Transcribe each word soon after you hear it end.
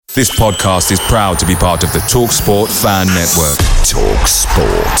This podcast is proud to be part of the TalkSport Fan Network.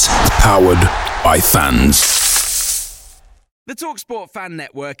 TalkSport. Powered by fans. The TalkSport Fan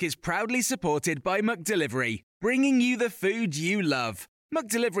Network is proudly supported by McDelivery, bringing you the food you love.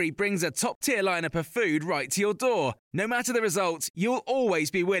 McDelivery brings a top-tier lineup of food right to your door. No matter the result, you'll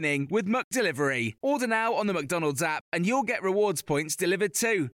always be winning with McDelivery. Order now on the McDonald's app and you'll get rewards points delivered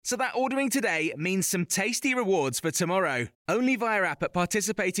too. So that ordering today means some tasty rewards for tomorrow. Only via app at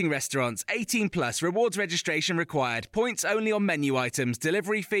participating restaurants. 18 plus. Rewards registration required. Points only on menu items.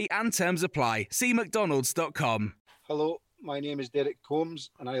 Delivery fee and terms apply. See mcdonalds.com. Hello, my name is Derek Holmes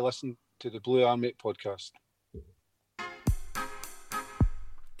and I listen to the Blue Army podcast.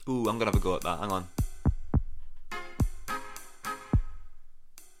 Ooh, I'm going to have a go at that. Hang on.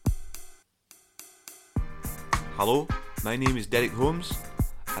 Hello, my name is Derek Holmes,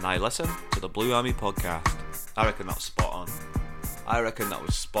 and I listen to the Blue Army podcast. I reckon that's spot on. I reckon that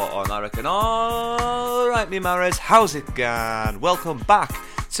was spot on. I reckon, alright, me Mares, how's it going? Welcome back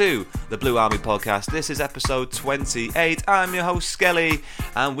to the Blue Army podcast. This is episode 28. I'm your host, Skelly,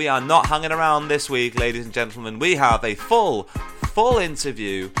 and we are not hanging around this week, ladies and gentlemen. We have a full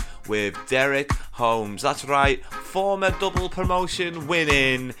interview with Derek Holmes. That's right, former double promotion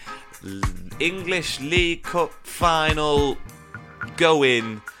winning, English League Cup final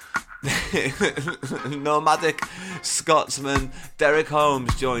going nomadic Scotsman Derek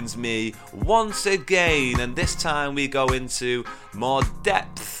Holmes joins me once again, and this time we go into more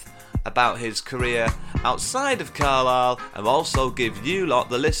depth about his career outside of Carlisle and also give you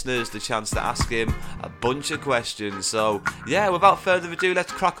lot, the listeners, the chance to ask him a bunch of questions. So yeah, without further ado,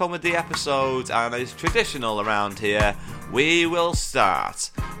 let's crack on with the episode, and as traditional around here, we will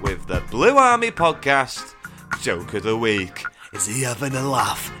start with the Blue Army podcast joke of the week. Is he having a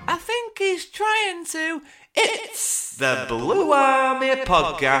laugh? I think he's trying to. It's the Blue Army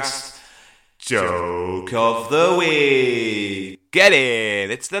podcast joke of the week. Get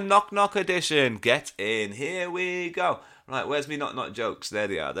in. It's the knock knock edition. Get in. Here we go. Right, where's me knock knock jokes? There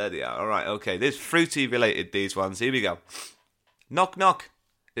they are. All right, okay. There's fruity related, these ones. Here we go. Knock knock.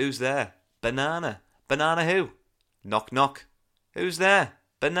 Who's there? Banana. Banana who? Knock knock. Who's there?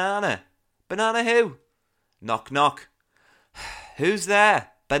 Banana. Banana who? Knock knock. Who's there?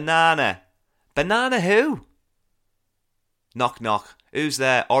 Banana. Banana who? Knock knock. Who's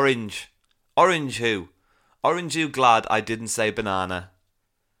there? Orange. Orange who? Orange who glad I didn't say banana.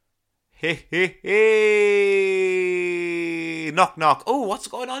 He. Knock knock. Oh, what's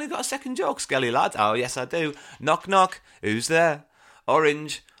going on? You got a second joke, Skelly lad? Oh, yes I do. Knock knock. Who's there?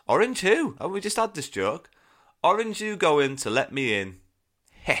 Orange. Orange who? Oh, we just had this joke. Orange who going to let me in?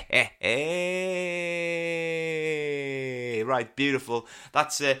 Right, beautiful.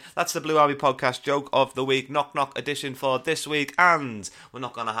 That's it. That's the Blue Army podcast joke of the week, knock knock edition for this week. And we're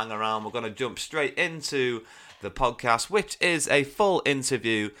not going to hang around. We're going to jump straight into the podcast, which is a full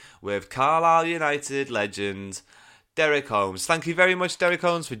interview with Carlisle United legend Derek Holmes. Thank you very much, Derek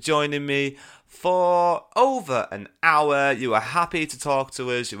Holmes, for joining me for over an hour. You were happy to talk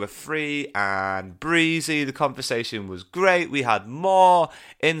to us. You were free and breezy. The conversation was great. We had more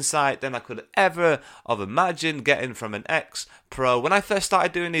insight than I could ever have imagined getting from an ex-pro. When I first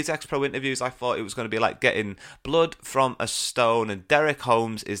started doing these ex-pro interviews, I thought it was going to be like getting blood from a stone, and Derek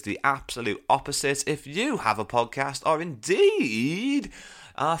Holmes is the absolute opposite. If you have a podcast, or indeed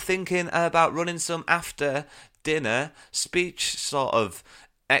are thinking about running some after dinner speech sort of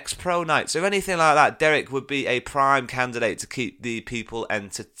ex-pro nights or anything like that, Derek would be a prime candidate to keep the people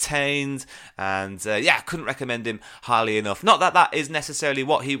entertained. And yeah, couldn't recommend him highly enough. Not that that is necessarily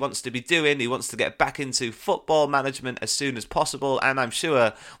what he wants to be doing. He wants to get back into football management as soon as possible, and I'm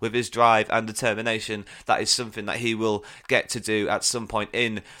sure with his drive and determination, that is something that he will get to do at some point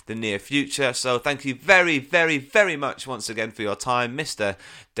in the near future. So thank you very, very, very much once again for your time, Mr.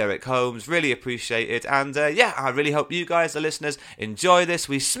 Derek Holmes. Really appreciate it. And yeah, I really hope you guys, the listeners, enjoy this.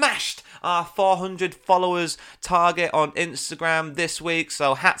 We smashed our 400 followers target on Instagram this week,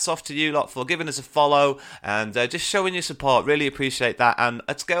 so hats off to you lot for giving us a follow and just showing your support. Really appreciate that, and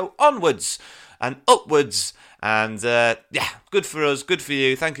let's go onwards and upwards. And yeah, good for us, good for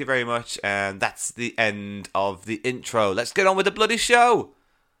you, thank you very much. And that's the end of the intro. Let's get on with the bloody show.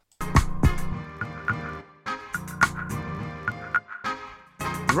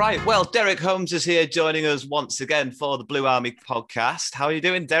 Right, well, Derek Holmes is here joining us once again for the Blue Army podcast. How are you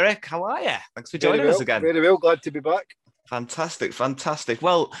doing, Derek? How are you? Thanks for joining us again. Very well, glad to be back. Fantastic, fantastic.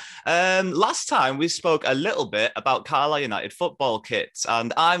 Well, last time we spoke a little bit about Carlisle United football kits,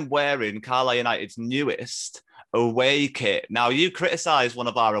 and I'm wearing Carlisle United's newest away kit. Now, you criticised one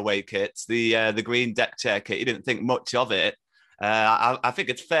of our away kits, the green deck chair kit. You didn't think much of it. I think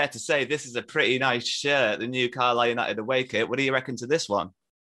it's fair to say this is a pretty nice shirt, the new Carlisle United away kit. What do you reckon to this one?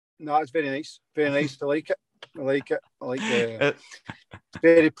 No, it's very nice. Very nice. I like it. I like it. I like the. Uh, It's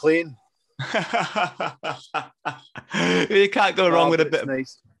very plain. You can't go wrong with a bit.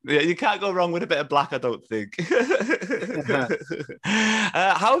 Nice. Yeah, you can't go wrong with a bit of black, I don't think.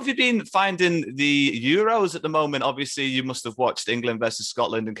 How have you been finding the Euros at the moment? Obviously, you must have watched England versus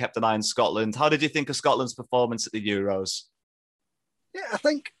Scotland and kept an eye on Scotland. How did you think of Scotland's performance at the Euros? Yeah, I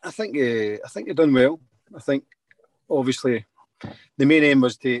think they've done well. I think obviously the main aim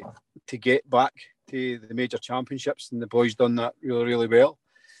was to get back to the major championships, and the boys done that really, really well.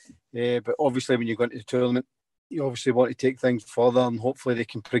 But obviously, when you go into the tournament, you obviously want to take things further, and hopefully they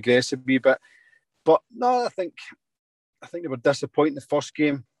can progress a wee bit. But no, I think they were disappointing the first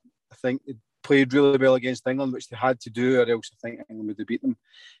game. I think they played really well against England, which they had to do, or else I think England would have beat them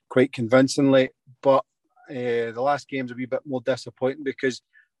quite convincingly. But the last game's a wee bit more disappointing because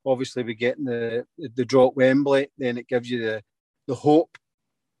obviously we're getting the draw at Wembley, then it gives you the hope,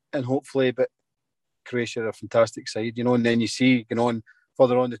 and hopefully, but Croatia are a fantastic side, and then you see,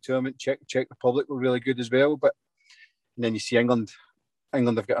 further on the tournament, Czech Republic were really good as well, and then you see England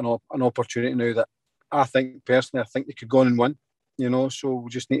have got an opportunity now that I think personally they could go on and win, so we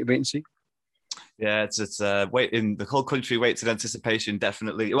just need to wait and see. Yeah, it's waiting. The whole country waits in anticipation,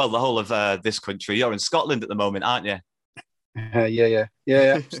 definitely. Well, the whole of this country. You're in Scotland at the moment, aren't you? Yeah.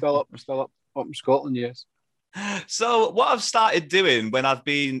 Still up in Scotland, yes. So what I've started doing when I've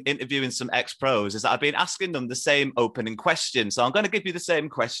been interviewing some ex-pros is that I've been asking them the same opening question. So I'm going to give you the same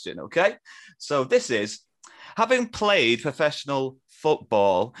question, okay? So this is, having played professional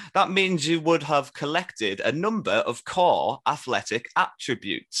football, that means you would have collected a number of core athletic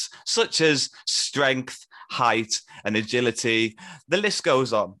attributes, such as strength, height, and agility. The list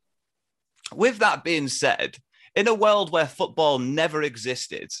goes on. With that being said, in a world where football never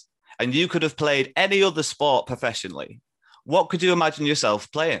existed, and you could have played any other sport professionally, what could you imagine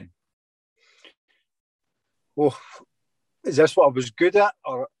yourself playing? Well, is this what I was good at,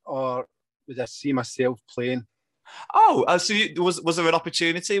 or would I see myself playing? Oh, so was there an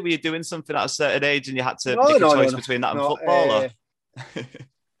opportunity? Were you doing something at a certain age and you had to pick a choice between that and football?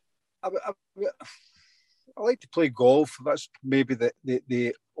 I like to play golf. That's maybe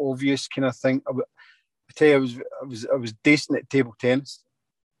the obvious kind of thing. I tell you, I was decent at table tennis.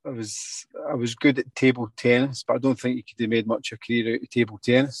 I was good at table tennis, but I don't think you could have made much of a career out of table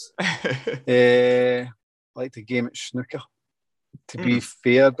tennis. I like the game at snooker, to be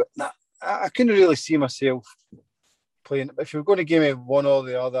fair, but I couldn't really see myself playing. If you were going to give me one or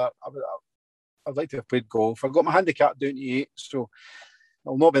the other, I'd like to have played golf. I got my handicap down to 8, so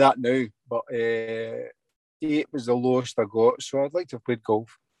I'll not be that now, but 8 was the lowest I got, so I'd like to have played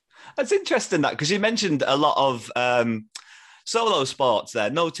golf. That's interesting, that, because you mentioned a lot of solo sports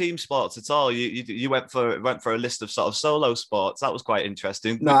there, no team sports at all. You went for a list of sort of solo sports. That was quite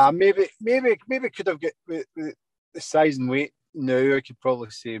interesting. Nah, maybe could have got with the size and weight. Now I could probably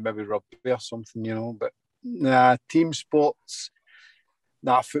say maybe rugby or something, but nah, team sports.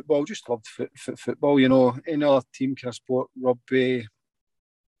 Nah, football. Just loved football. Any other team kind of sport, rugby,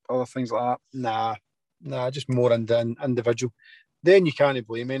 other things like that. Nah, just more individual. Then you can't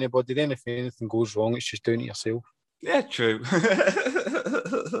blame anybody. Then if anything goes wrong, it's just down to yourself. Yeah, true.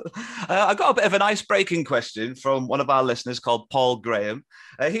 I got a bit of an ice-breaking question from one of our listeners called Paul Graham.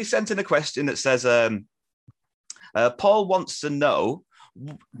 He sent in a question that says, Paul wants to know,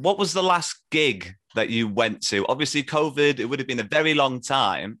 what was the last gig that you went to? Obviously, COVID, it would have been a very long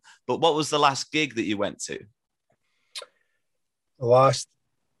time, but what was the last gig that you went to? The last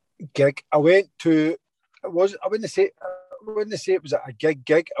gig I went to, I wouldn't say it was a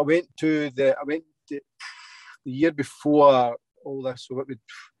gig. I went to the year before all this. So I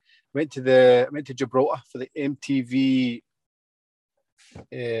went to Gibraltar for the MTV.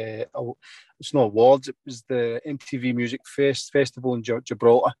 It's not awards. It was the MTV Music Festival in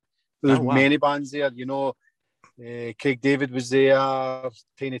Gibraltar. There was many bands there. Craig David was there.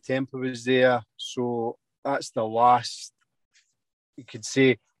 Tiny Temper was there. So that's the last, you could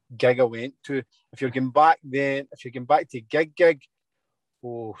say, gig I went to. If you're going back to gig,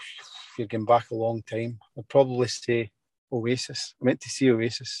 oh, if you're going back a long time, I'd probably say Oasis. I went to see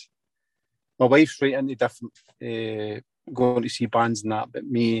Oasis. My wife's right into different, going to see bands and that, but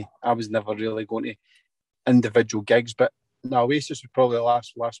me, I was never really going to individual gigs. But no, Oasis was probably the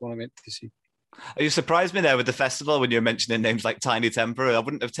last one I went to see. You surprised me there with the festival when you were mentioning names like Tiny Temper. I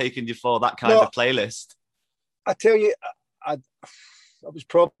wouldn't have taken you for that kind of playlist. I tell you, I was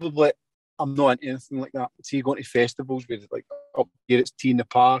probably, I'm not into anything like that. See, going to festivals with like up here, it's Tea in the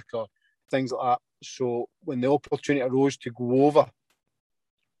Park or things like that. So when the opportunity arose to go over,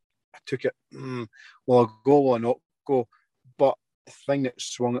 I took it. Will I go or not go? But the thing that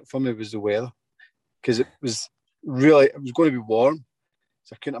swung it for me was the weather, because it was going to be warm.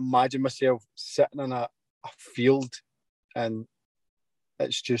 So I couldn't imagine myself sitting in a field, and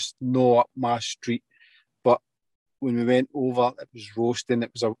it's just not up my street. But when we went over, it was roasting.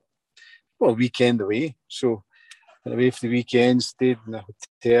 It was a weekend away. So went away for the weekend, stayed in a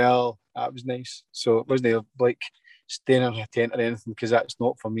hotel. That was nice. So it wasn't like staying in a tent or anything, because that's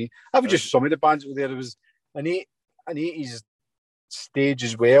not for me. I was just some of the bands that were there. There was an 80s stage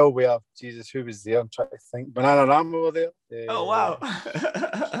as well, where, Jesus, who was there? I'm trying to think. Banana Rama were there. Oh, wow.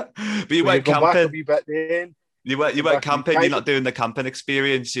 But you weren't camping. Back a camping. wee bit then. You weren't camping. You're not doing the camping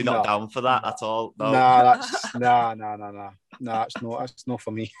experience. You're not down for that at all. No. Nah, that's not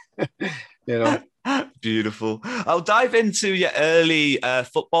for me. You know. Beautiful. I'll dive into your early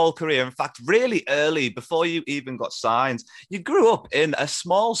football career. In fact, really early, before you even got signed. You grew up in a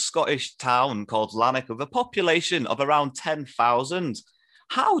small Scottish town called Lanark with a population of around 10,000.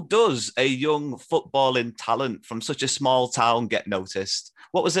 How does a young footballing talent from such a small town get noticed?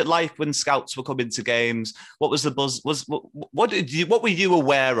 What was it like when scouts were coming to games? What was the buzz? What were you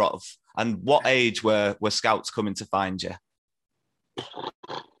aware of? And what age were scouts coming to find you?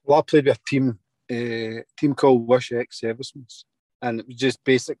 Well, I played with a team called Wish Ex-Servicemen, and it was just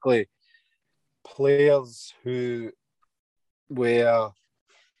basically players who were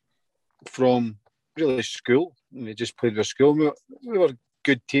from really school, and they just played with school. We were a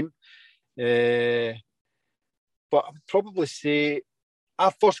good team, but I'd probably say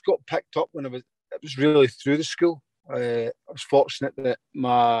I first got picked up when it was really through the school. I was fortunate that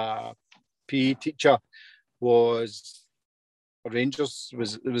my PE teacher was Rangers,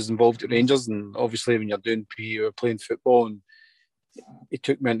 was involved at Rangers, and obviously when you're doing PE, you were playing football, and he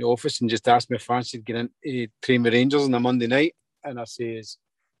took me into the office and just asked me if I fancied getting in to train with Rangers on a Monday night, and I says,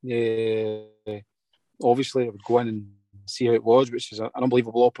 yeah, obviously I would go in and see how it was, which is an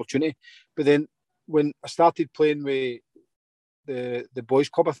unbelievable opportunity. But then when I started playing with the boys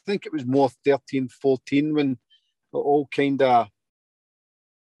club, I think it was more 13, 14 when it all kind of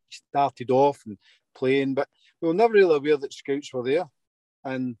started off and playing, but we were never really aware that scouts were there,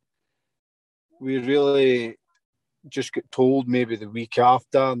 and we really just got told maybe the week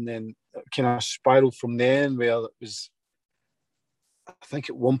after, and then it kind of spiraled from then, where it was, I think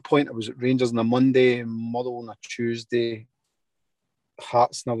at one point I was at Rangers on a Monday, Motherwell on a Tuesday,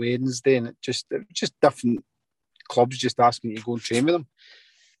 Hearts on a Wednesday, and it was just different clubs just asking you to go and train with them.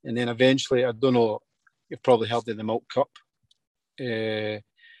 And then eventually, I don't know, you've probably heard of the Milk Cup.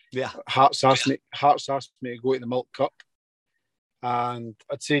 Hearts asked me to go to the Milk Cup, and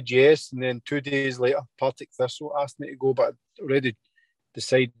I'd said yes. And then 2 days later, Partick Thistle asked me to go, but I'd already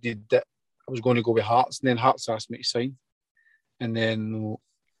decided that I was going to go with Hearts. And then Hearts asked me to sign, and then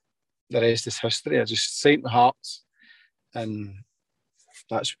the rest is history. I just signed with Hearts, and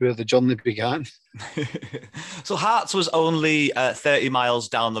that's where the journey began. So Hearts was only 30 miles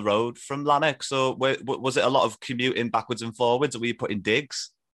down the road from Lanark. So was it a lot of commuting backwards and forwards, or were you putting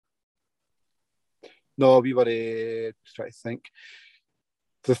digs? No, we were trying to think.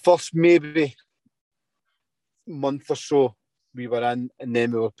 The first maybe month or so we were in, and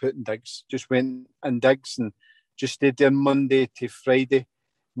then we were putting digs. Just went in digs and just stayed there Monday to Friday,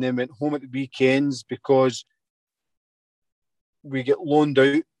 and then went home at the weekends, because we get loaned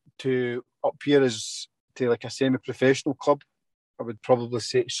out to up here to like a semi-professional club. I would probably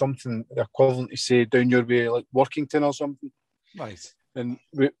say something equivalent to say down your way, like Workington or something. Right. And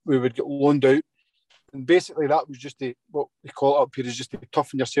we would get loaned out. And basically that was just what they call it up here, is just to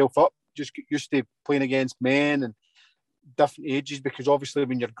toughen yourself up. Just get used to playing against men and different ages, because obviously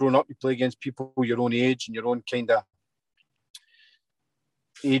when you're growing up, you play against people your own age and your own kind of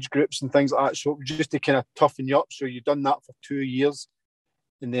age groups and things like that. So it was just to kind of toughen you up. So you've done that for 2 years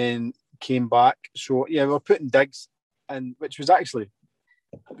and then came back. So yeah, we were putting digs, and which was actually,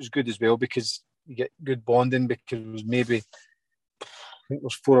 it was good as well, because you get good bonding, because it was maybe, I think it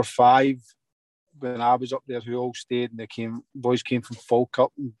was 4 or 5 when I was up there who all stayed, and boys came from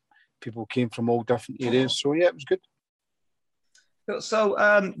Falkirk, and people came from all different areas. So yeah, it was good. So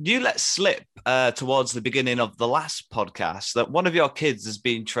you let slip towards the beginning of the last podcast that one of your kids has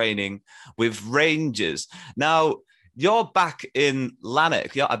been training with Rangers. Now, you're back in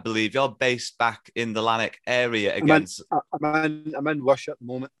Lanark. I believe you're based back in the Lanark area again. I'm in Wish at the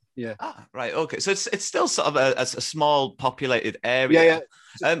moment. Yeah. Ah, right. Okay. So it's still sort of a small populated area.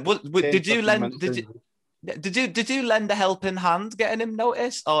 Yeah. Did you lend? Did you lend a helping hand getting him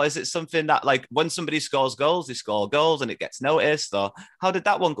noticed, or is it something that like when somebody scores goals, they score goals and it gets noticed, or how did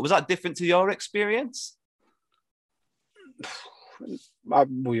that one go? Was that different to your experience?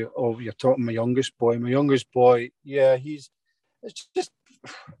 You're talking my youngest boy. My youngest boy, yeah, it's just,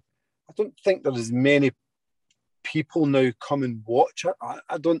 I don't think there's as many people now come and watch it.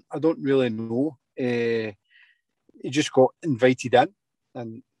 I don't really know. He just got invited in,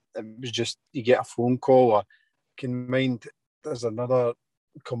 and it was just, you get a phone call. I can mind there's another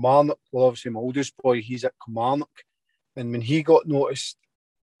Kilmarnock. Well, obviously my oldest boy, he's at Kilmarnock, and when he got noticed,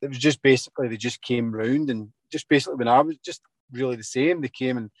 it was just basically they just came round, and just basically when I was just really the same, they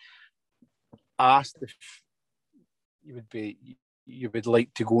came and asked if you would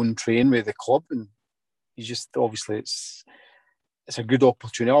like to go and train with the club, and you just obviously it's a good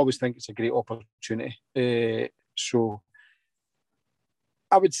opportunity. I always think it's a great opportunity. So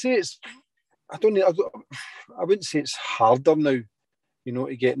I would say I wouldn't say it's harder now,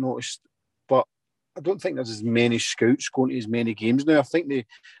 to get noticed, but I don't think there's as many scouts going to as many games now. I think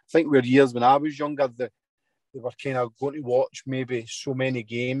where years when I was younger, they were kind of going to watch maybe so many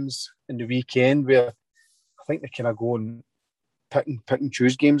games in the weekend, where I think they kind of go and pick and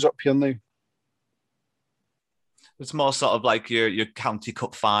choose games up here now. It's more sort of like your county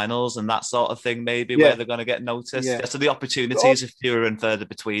cup finals and that sort of thing, maybe, Yeah. where they're going to get noticed. Yeah. So the opportunities are fewer and further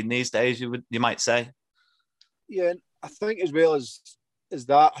between these days, you might say. Yeah, and I think as well as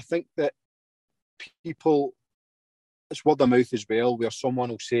that, I think that people, it's word of mouth as well, where someone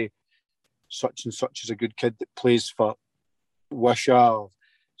will say such and such is a good kid that plays for Wishaw, or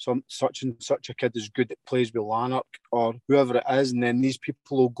such and such a kid is good that plays with Lanark, or whoever it is, and then these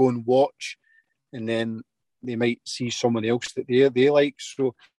people will go and watch, and then they might see someone else that they like.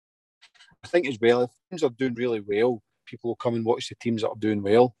 So I think as well, if teams are doing really well, people will come and watch the teams that are doing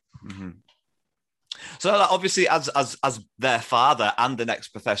well. Mm-hmm. So obviously, as their father and an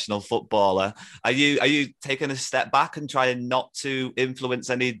ex-professional footballer, are you taking a step back and trying not to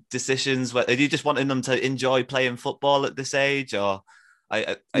influence any decisions? Are you just wanting them to enjoy playing football at this age, or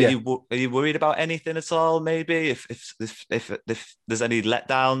are you worried about anything at all? Maybe if there's any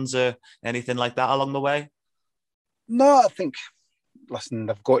letdowns or anything like that along the way? No, I think, listen,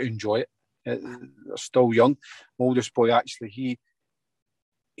 they've got to enjoy it. They're still young. My oldest boy, actually,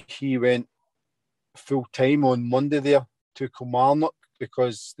 he went full time on Monday there to Kilmarnock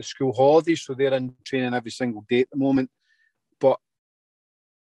because the school holidays, so they're in training every single day at the moment. But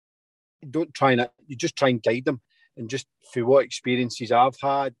you just try and guide them, and just for what experiences I've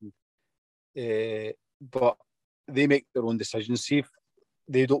had. But they make their own decisions. See if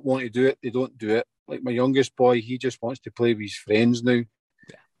they don't want to do it, they don't do it. Like my youngest boy, he just wants to play with his friends now.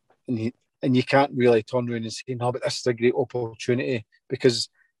 Yeah. And you can't really turn around and say, no, but this is a great opportunity, because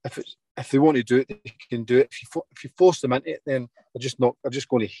if they want to do it, they can do it. If you force them into it, then they're just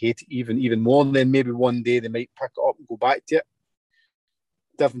going to hate it even more. And then maybe one day they might pick it up and go back to it.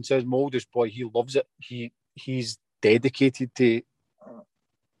 Difference is, my oldest boy, he loves it. He's dedicated to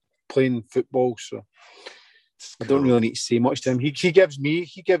playing football, so I don't really need to say much to him. He gives me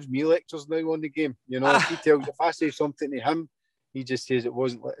lectures now on the game. If I say something to him, he just says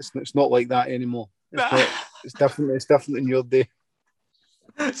it's not like that anymore. It's different in your day.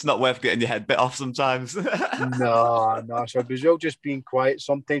 It's not worth getting your head bit off sometimes. No. So as well, just being quiet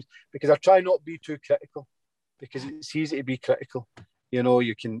sometimes, because I try not to be too critical, because it's easy to be critical.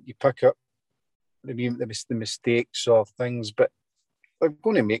 You pick up the mistakes or things, but they're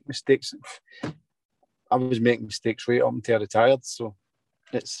going to make mistakes. I was making mistakes right up until I retired, so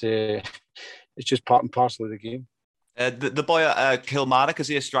it's just part and parcel of the game. The boy at Kilmarnock, is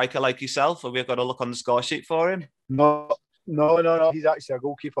he a striker like yourself, or we've got to look on the score sheet for him? No. He's actually a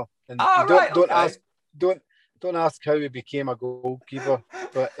goalkeeper. And don't ask how he became a goalkeeper.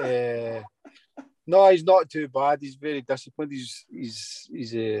 But no, he's not too bad. He's very disciplined. He's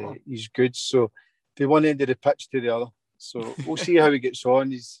good. So from one end of the pitch to the other. So we'll see how he gets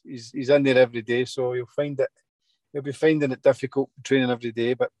on. He's in there every day, so he'll be finding it difficult training every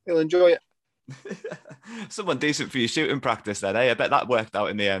day, but he'll enjoy it. Someone decent for your shooting practice then, eh? I bet that worked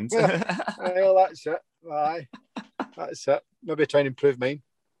out in the end. Well, that's it. Aye, that's it. Maybe try and improve mine.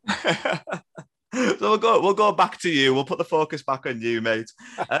 So we'll go back to you. We'll put the focus back on you, mate.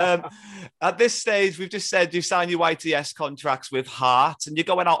 At this stage, we've just said you signed your YTS contracts with Heart, and you're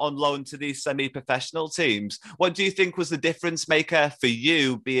going out on loan to these semi-professional teams. What do you think was the difference maker for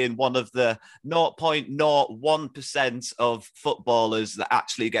you, being one of the 0.01% of footballers that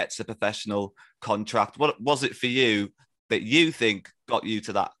actually gets a professional contract? What was it for you that you think got you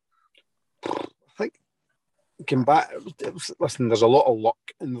to that? I think, looking back, listen, there's a lot of luck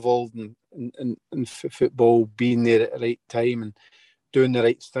involved in in football, being there at the right time and doing the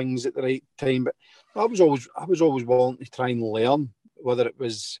right things at the right time. But I was always willing to try and learn, whether it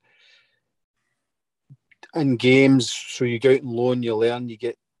was in games. So you go out and loan, you learn, you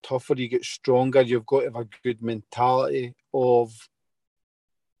get tougher, you get stronger. You've got to have a good mentality of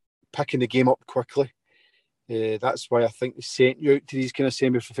picking the game up quickly. That's why I think they sent you out to these kind of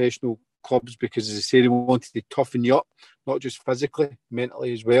semi-professional clubs, because, as I say, they wanted to toughen you up, not just physically,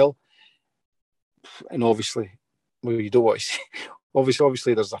 mentally as well. And obviously, well, you don't want to see.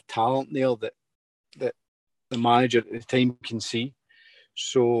 Obviously, there's a talent there that the manager at the time can see.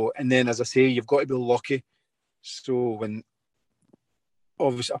 So, and then, as I say, you've got to be lucky. So when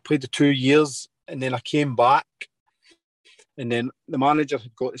obviously I played the 2 years, and then I came back, and then the manager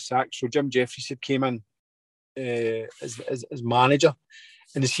had got the sack. So Jim Jeffries had came in as manager,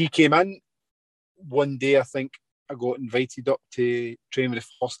 and as he came in, one day I think I got invited up to train with the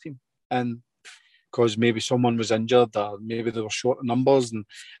first team, and because maybe someone was injured or maybe they were short of numbers, and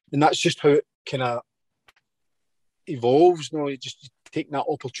that's just how it kind of evolves. You know, you just take that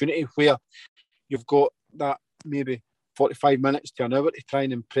opportunity where you've got that maybe 45 minutes to an hour to try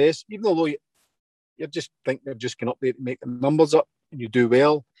and impress, even though you just think they're just going up there to make the numbers up, and you do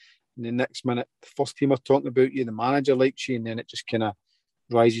well, and the next minute the first team are talking about you, the manager likes you, and then it just kind of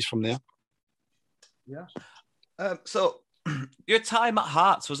rises from there. Yeah. So your time at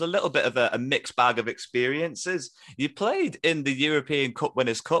Hearts was a little bit of a mixed bag of experiences. You played in the European Cup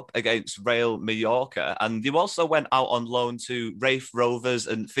Winners' Cup against Real Mallorca, and you also went out on loan to Raith Rovers,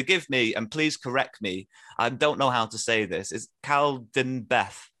 and forgive me, and please correct me, I don't know how to say this. It's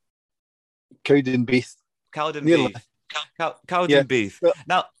Cowdenbeath. Cowdenbeath. Cowdenbeath. Yeah.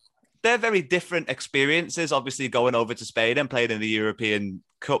 Now, they're very different experiences, obviously going over to Spain and playing in the European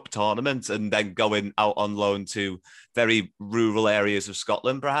Cup tournament and then going out on loan to very rural areas of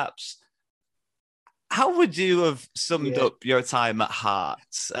Scotland, perhaps. How would you have summed up your time at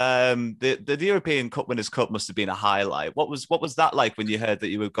Hearts? The European Cup Winners' Cup must have been a highlight. What was that like when you heard that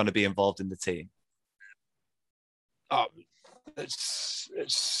you were going to be involved in the team? It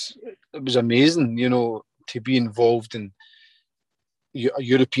was amazing, you know, to be involved in a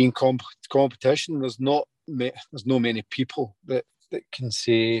European competition. There's not many people that can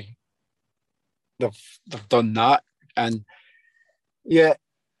say they've done that. And yeah,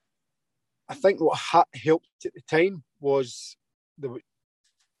 I think what helped at the time was they were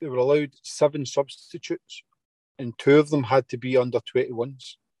allowed 7 substitutes, and 2 of them had to be under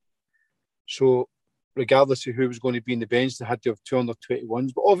 21s. So regardless of who was going to be in the bench, they had to have 2 under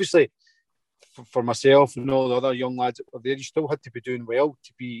 21s. But obviously, for myself and all the other young lads that were there, you still had to be doing well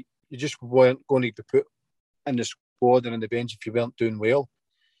you just weren't going to be put in the squad and on the bench if you weren't doing well.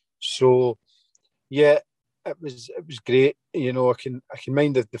 So yeah, it was great. You know, I can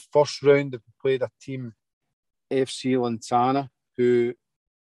mind the first round that we played a team, FC Lantana, who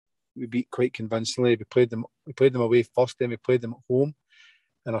we beat quite convincingly. We played them away first, then we played them at home,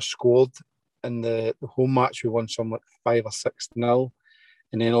 and I scored in the home match. We won some like 5 or 6-0.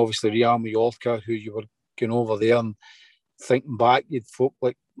 And then obviously Real Mallorca, who you were going over there, and thinking back, you'd folk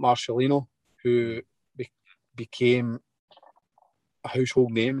like Marcelino, who became a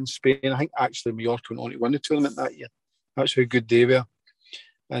household name in Spain. I think actually Mallorca went on to win the tournament that year. That's how good they were.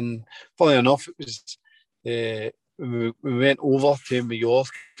 And funnily enough, it was when we went over to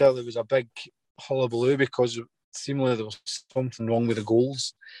Mallorca, there was a big hullabaloo because seemingly there was something wrong with the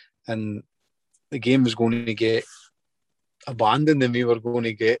goals, and the game was going to get abandoned and we were going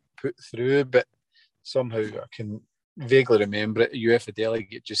to get put through. But somehow I can vaguely remember it. A UEFA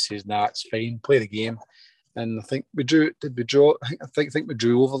delegate just says, "Nah, it's fine. Play the game." And I think we drew. Did we draw? I think we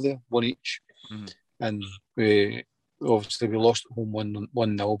drew over there, 1 each, and we lost at home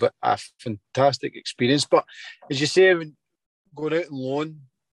 1-0. But a fantastic experience. But as you say, when going out on loan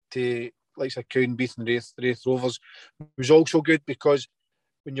to like Cowdenbeath and Raith Rovers was also good, because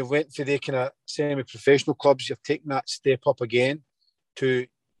when you went for the kind of semi-professional clubs, you're taking that step up again to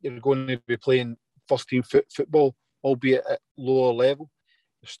you're going to be playing first team football, albeit at lower level.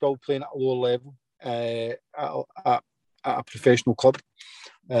 You're still playing at a lower level at a professional club,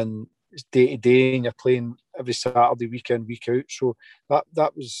 and it's day to day, and you're playing every Saturday, week in, week out. So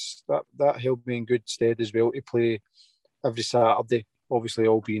that held me in good stead as well, to play every Saturday. Obviously,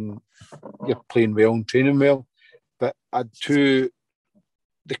 all being you're playing well and training well. But the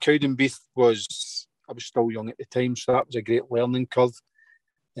Cowdenbeath I was still young at the time, so that was a great learning curve.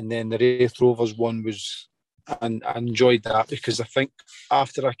 And then the Raith Rovers one was, and I enjoyed that, because I think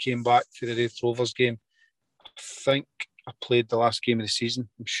after I came back for the Raith Rovers game, I think I played the last game of the season.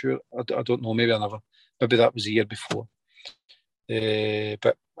 I'm sure, I don't know, maybe that was the year before.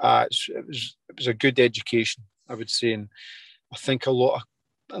 But it was a good education, I would say. And I think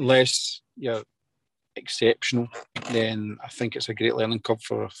unless you're exceptional, then I think it's a great learning curve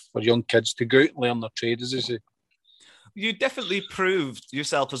for young kids to go out and learn their trade, as they say. You definitely proved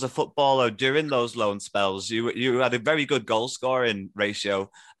yourself as a footballer during those loan spells. You had a very good goal scoring ratio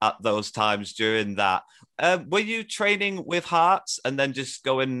at those times during that. Were you training with Hearts and then just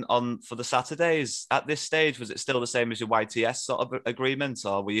going on for the Saturdays at this stage? Was it still the same as your YTS sort of agreement,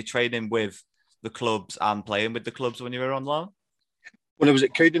 or were you training with the clubs and playing with the clubs when you were on loan? When I was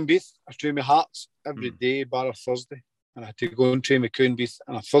at Cowdenbeath, I was training with Hearts every day, bar a Thursday. And I had to go and train with Cowdenbeath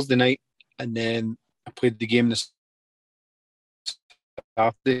on a Thursday night, and then I played the game this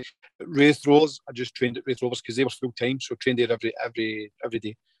Saturday. Wraith Rovers, I just trained at Wraith Rovers because they were full time, so I trained there every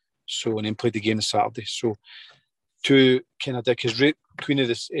day. So and then played the game this Saturday. So two kind of because Queen of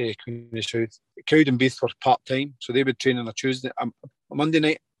the South, Cowdenbeath were part time, so they would train on a Monday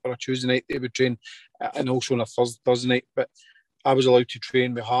night or a Tuesday night. They would train, and also on a Thursday night. But I was allowed to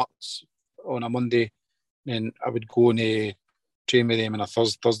train with Hearts on a Monday, and I would go and train with them on a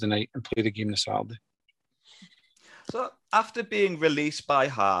Thursday night and play the game on a Saturday. So after being released by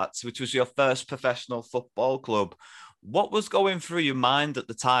Hearts, which was your first professional football club, what was going through your mind at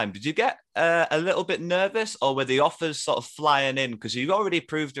the time? Did you get a little bit nervous, or were the offers sort of flying in because you already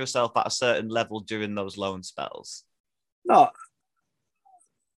proved yourself at a certain level during those loan spells? No,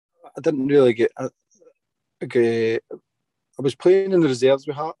 I didn't really get... I was playing in the reserves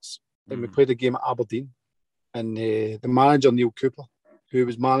with Hearts, and we played a game at Aberdeen, and the manager, Neil Cooper, who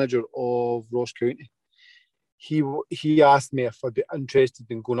was manager of Ross County, he asked me if I'd be interested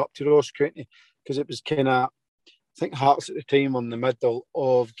in going up to Ross County, because it was kind of, I think Hearts at the time were in the middle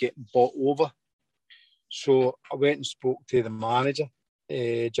of getting bought over. So I went and spoke to the manager,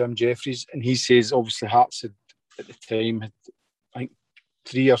 Jim Jeffries, and he says obviously Hearts had, at the time, had, I think,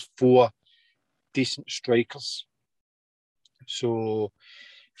 3 or 4 decent strikers. So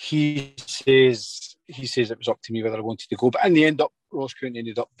he says it was up to me whether I wanted to go. But in the end, Ross County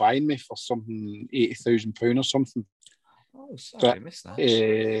ended up buying me for something, £80,000 or something. Oh, sorry, I missed that.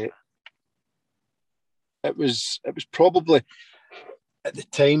 It was probably at the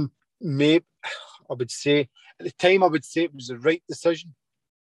time, maybe I would say it was the right decision.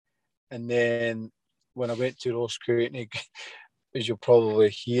 And then when I went to Ross County, as you'll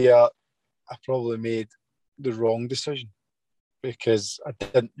probably hear, I probably made the wrong decision, because I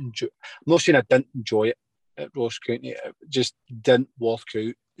didn't enjoy. I'm not saying I didn't enjoy it at Ross County. It just didn't work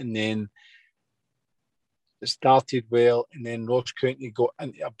out. And then it started well, and then Ross County got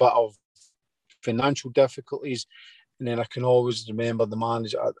into a bit of financial difficulties. And then I can always remember the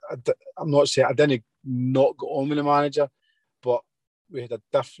manager. I'm not saying I didn't not get on with the manager, but we had a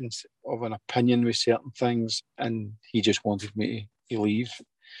difference of an opinion with certain things, and he just wanted me to leave.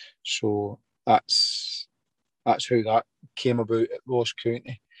 So that's how that came about at Ross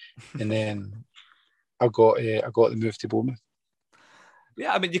County, and then I got the move to Bournemouth.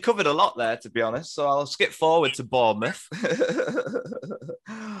 Yeah, I mean, you covered a lot there, to be honest. So I'll skip forward to Bournemouth.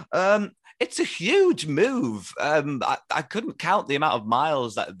 It's a huge move. I couldn't count the amount of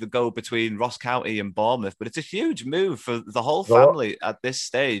miles that go between Ross County and Bournemouth, but it's a huge move for the whole family at this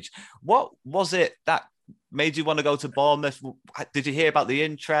stage. What was it that made you want to go to Bournemouth? Did you hear about the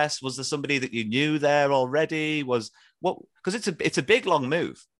interest? Was there somebody that you knew there already? Because it's a big, long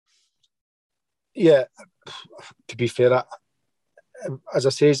move. Yeah, to be fair, as I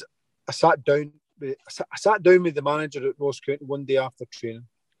says, I sat down with the manager at Ross County one day after training.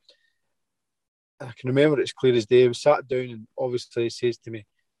 I can remember it as clear as day. We sat down, and obviously he says to me,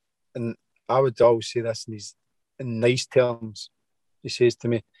 and I would always say this in nice terms. He says to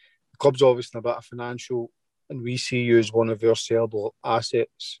me, the club's obviously a bit of financial, and we see you as one of our sellable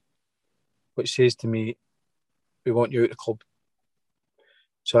assets, which says to me, we want you out of the club.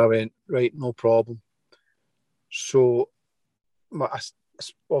 So I went, right, no problem. So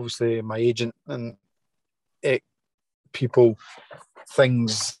obviously my agent and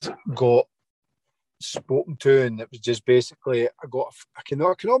things got spoken to, and it was just basically I can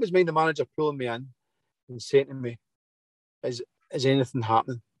always mind the manager pulling me in and saying to me, is anything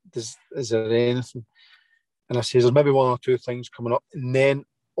happening? Is there anything? And I says, there's maybe 1 or 2 things coming up. And then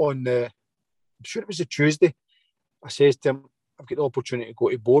I'm sure it was a Tuesday, I says to him, I've got the opportunity to go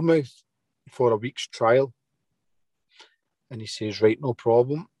to Bournemouth for a week's trial. And he says, right, no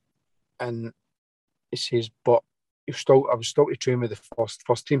problem. And he says, but I was still to train with the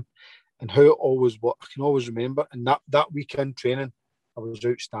first team. And how it always was, I can always remember. And that weekend training, I was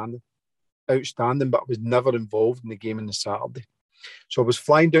outstanding, but I was never involved in the game on the Saturday. So I was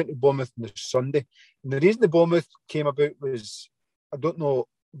flying down to Bournemouth on the Sunday. And the reason the Bournemouth came about was I don't know,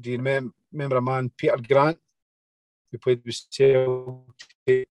 do you remember a man, Peter Grant, who played with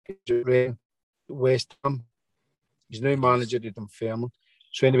Celtic, West Ham? He's now manager of Dunfermline.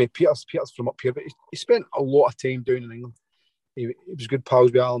 So anyway, Peter's from up here, but he spent a lot of time down in England. He was good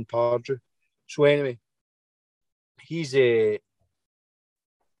pals with Alan Pardrew. So anyway, I've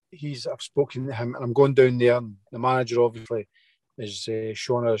spoken to him, and I'm going down there, and the manager obviously is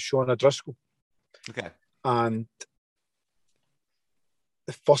Shauna Driscoll. Okay. And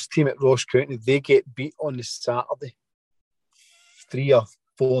the first team at Ross County, they get beat on the Saturday 3 or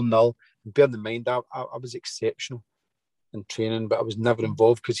 4-0. Bear in mind, I was exceptional in training, but I was never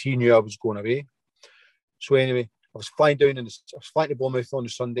involved because he knew I was going away. So anyway, I was flying to Bournemouth on the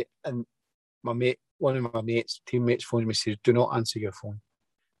Sunday, and one of my teammates phoned me and says, "Do not answer your phone."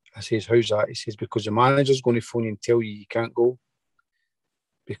 I says, "How's that?" He says, "Because the manager's going to phone you and tell you can't go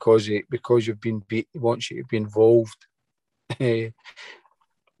because you've been beat. He wants you to be involved with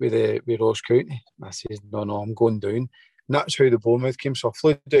Ross County." And I says, "No, I'm going down." And that's how the Bournemouth came. So I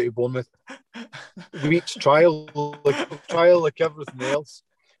flew down to Bournemouth. Weeks trial like everything else.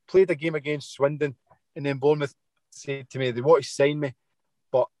 Played a game against Swindon, and then Bournemouth said to me they want to sign me,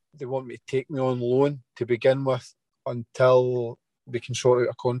 but they want me to take me on loan to begin with until we can sort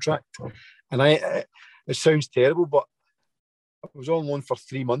out a contract. And it sounds terrible, but I was on loan for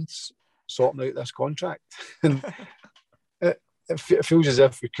 3 months sorting out this contract. And it feels as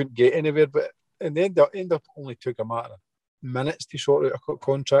if we couldn't get anywhere, but in the end up only took a matter of minutes to sort out a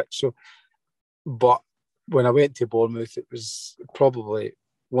contract. So, but when I went to Bournemouth, it was probably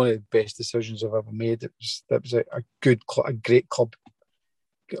one of the best decisions I've ever made. It was a great club,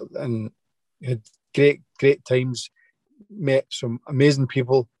 and had great times. Met some amazing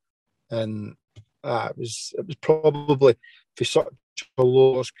people, and it was probably for such a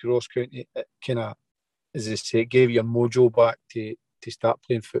low Ross County, it kind of, as I say, it gave your mojo back to start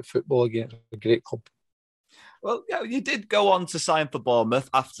playing football again. It was a great club. Well, yeah, you did go on to sign for Bournemouth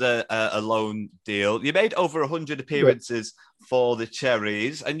after a loan deal. You made over 100 appearances for the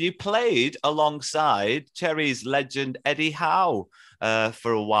Cherries, and you played alongside Cherries legend Eddie Howe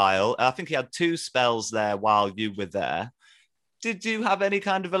for a while. I think he had 2 spells there while you were there. Did you have any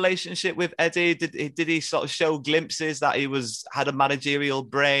kind of relationship with Eddie? Did he sort of show glimpses that he had a managerial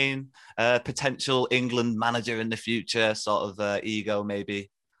brain, potential England manager in the future, sort of ego maybe?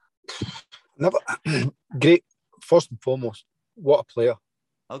 Never. Great. First and foremost, what a player.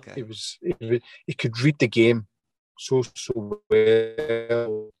 Okay. He could read the game so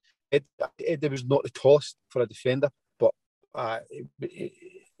well. Eddie was not the tallest for a defender, but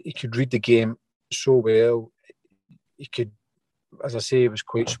he could read the game so well. He could, as I say, he was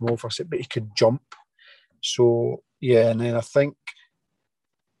quite small for it, but he could jump. So yeah, and then I think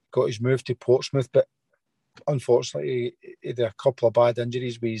got his move to Portsmouth, but unfortunately he had a couple of bad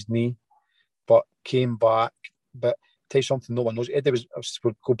injuries with his knee, but came back. But tell you something no one knows. Eddie was, I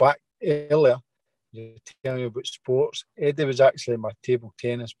would go back earlier, you tell me about sports. Eddie was actually my table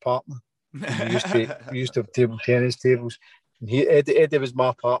tennis partner. We used to have table tennis tables. And Eddie was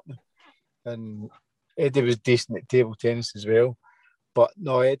my partner. And Eddie was decent at table tennis as well. But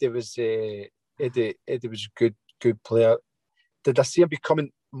no, Eddie was a good player. Did I see him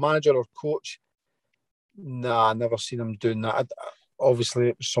becoming manager or coach? Nah, I never seen him doing that. Obviously,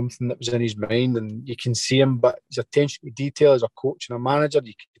 it was something that was in his mind, and you can see him. But his attention to detail as a coach and a manager,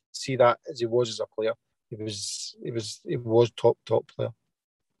 you could see that as he was as a player. He was top player.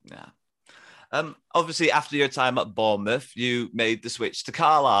 Yeah. Obviously, after your time at Bournemouth, you made the switch to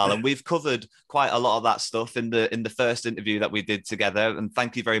Carlisle, and we've covered quite a lot of that stuff in the first interview that we did together. And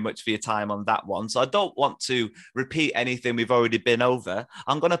thank you very much for your time on that one. So I don't want to repeat anything we've already been over.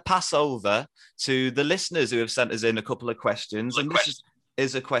 I'm going to pass over to the listeners who have sent us in a couple of questions, and this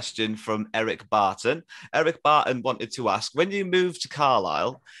is a question from Eric Barton. Eric Barton wanted to ask, when you moved to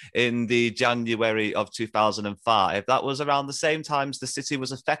Carlisle in the January of 2005, that was around the same times the city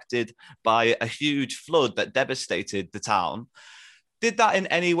was affected by a huge flood that devastated the town. Did that in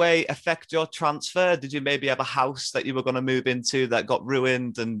any way affect your transfer? Did you maybe have a house that you were going to move into that got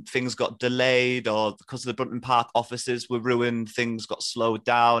ruined and things got delayed, or because the Brunton Park offices were ruined, things got slowed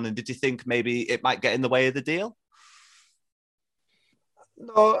down? And did you think maybe it might get in the way of the deal?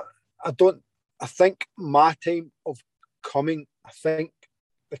 No, I don't. I think my time of coming, I think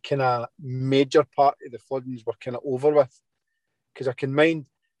the kind of major part of the floodings were kind of over with, because I can mind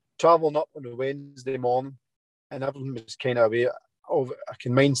travelling up on a Wednesday morning and everything was kind of away. I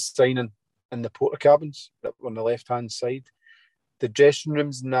can mind signing in the porter cabins that were on the left hand side. The dressing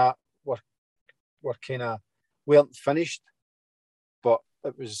rooms and that were kind of weren't finished, but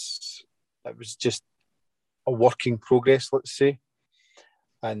it was just a work in progress, let's say.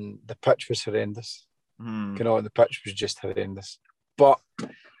 and the pitch was horrendous. The pitch was just horrendous. But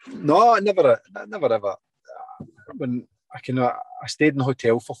no, I never ever. When I stayed in a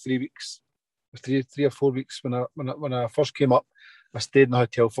hotel for 3 weeks, three or 4 weeks when I first came up. I stayed in a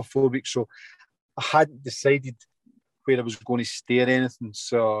hotel for 4 weeks, so I hadn't decided where I was going to stay or anything.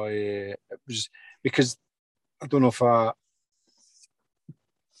 So it was because I don't know if I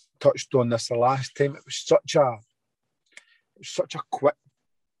touched on this the last time. It was such a quick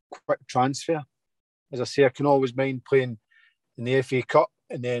transfer. As I say, I can always mind playing in the FA Cup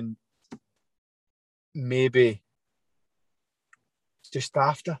and then maybe just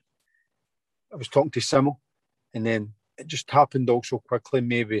after I was talking to Simmel, and then it just happened all so quickly.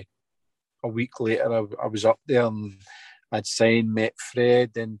 Maybe a week later, I was up there and I'd signed, met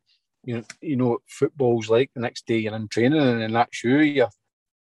Fred, and you know what football's like. The next day you're in training, and then that's you're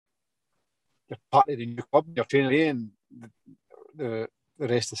part of the new club. You're training, and the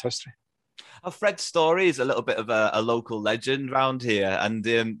rest is history. Fred's story is a little bit of a local legend around here, and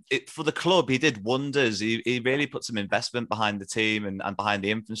for the club, he did wonders. He really put some investment behind the team and behind the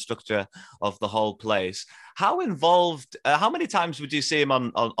infrastructure of the whole place. How involved? How many times would you see him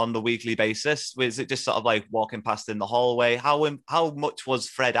on the weekly basis? Was it just sort of like walking past in the hallway? How much was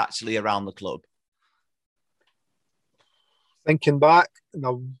Fred actually around the club? Thinking back on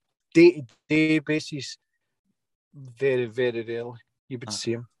a day-to-day basis, very, very rarely you would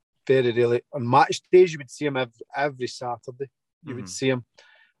see him. Very rarely. On match days, you would see him every Saturday. You would see him.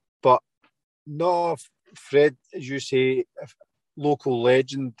 But no, Fred, as you say, local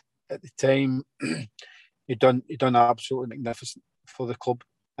legend at the time, he done absolutely magnificent for the club.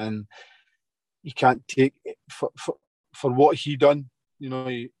 And you can't take it for what he done,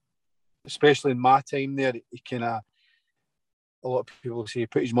 especially in my time there, he kind of, a lot of people say he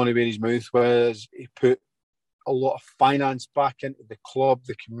put his money where his mouth was. He put a lot of finance back into the club,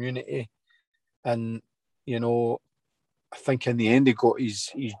 the community, and I think in the end he got his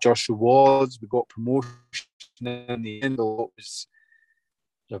just rewards. We got promotion in the end. It was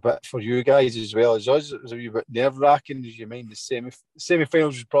a bit for you guys as well as us. It was a wee bit nerve wracking. As you mind, the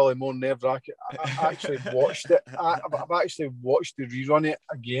semi-finals was probably more nerve wracking. I actually watched it. I've actually watched the rerun it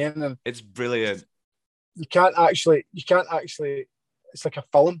again, and it's brilliant. You can't actually. It's like a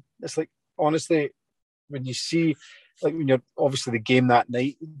film. It's like, honestly, when you see, like, when you're obviously the game that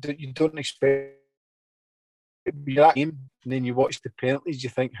night, you don't expect it to be that game, and then you watch the penalties, you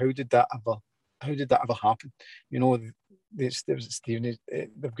think, how did that ever happen?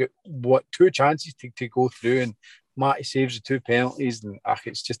 They've got 2 chances to go through, and Matty saves the 2 penalties, and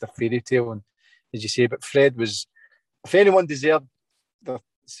it's just a fairy tale. And as you say, but Fred was, if anyone deserved the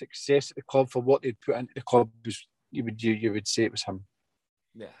success at the club for what they'd put into the club, you would say it was him.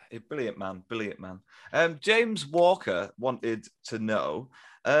 Yeah, brilliant man. James Walker wanted to know,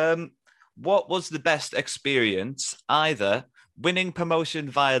 what was the best experience, either winning promotion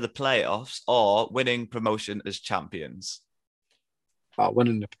via the playoffs or winning promotion as champions?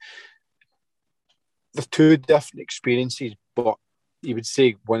 Winning the 2 different experiences, but you would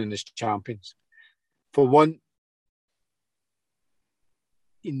say winning as champions. For one,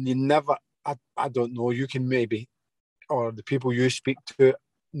 you never, I don't know, you can maybe, or the people you speak to,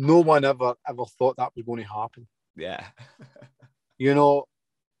 no one ever thought that was going to happen. Yeah.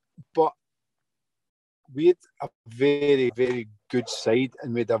 But we had a very, very good side,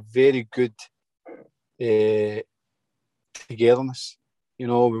 and we had a very good togetherness. We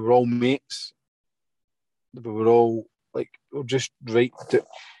were all mates. We were all we're just right down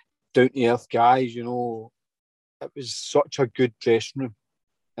to earth guys. It was such a good dressing room,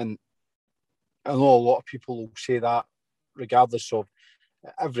 and I know a lot of people will say that regardless of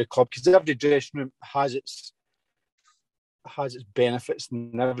every club, because every dressing room has its benefits,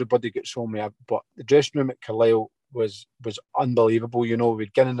 and everybody gets on with it. But the dressing room at Carlisle was unbelievable.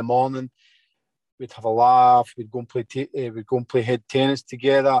 We'd get in the morning, we'd have a laugh, we'd go and play head tennis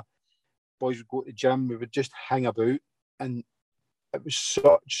together. Boys would go to the gym, we would just hang about, and it was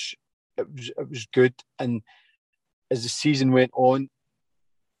good. And as the season went on,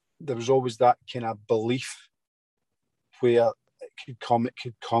 there was always that kind of belief where it could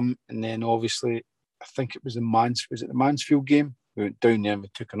come, and then obviously I think it was the Mansfield game. We went down there and we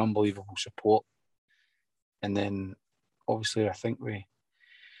took an unbelievable support, and then obviously I think we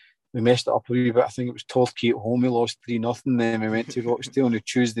messed it up a wee bit. I think it was Torquay at home. We lost 3-0. Then we went to Rochdale on a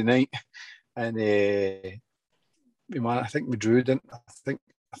Tuesday night, and I think we drew, didn't I?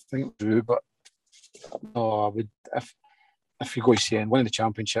 I think we drew, but no, I would, if you go to see and win the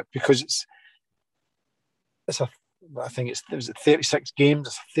championship, because I think it was 36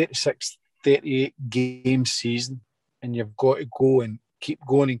 games, it's a 38 game season, and you've got to go and keep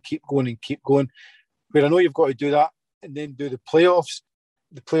going and keep going and keep going. Where I know you've got to do that and then do the playoffs.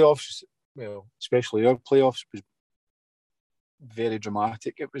 The playoffs, well, especially our playoffs, was very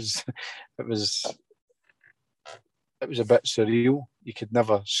dramatic. It was a bit surreal. You could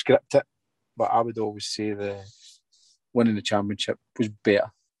never script it, but I would always say the winning the championship was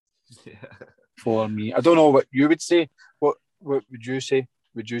better for me. I don't know what you would say. What would you say?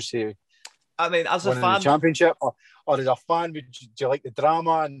 Would you say? I mean, as a winning fan, the championship, or as a fan, do you like the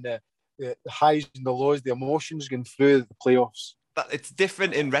drama and the highs and the lows, the emotions going through the playoffs? it's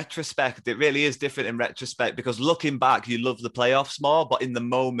different in retrospect. It really is different in retrospect because looking back, you love the playoffs more, but in the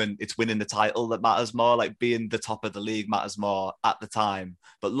moment, it's winning the title that matters more. Like being the top of the league matters more at the time.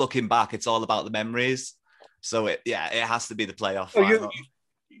 But looking back, it's all about the memories. So it has to be the playoff final.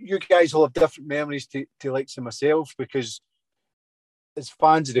 You guys will have different memories to like to myself because as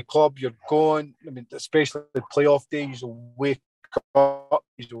fans of the club, you're going. I mean, especially the playoff days, you'll wake up,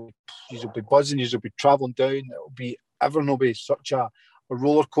 you'll be buzzing, you'll be travelling down. Everyone will be such a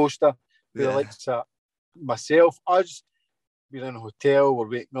roller coaster. The likes of myself, us, we're in a hotel, we're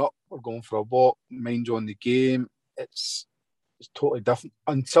waking up, we're going for a walk, mind's on the game. It's totally different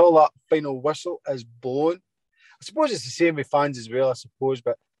until that final whistle is blown. I suppose it's the same with fans as well, I suppose,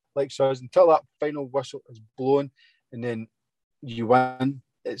 but like so, until that final whistle is blown and then you win,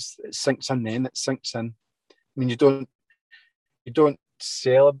 it sinks in then, it sinks in. I mean, you don't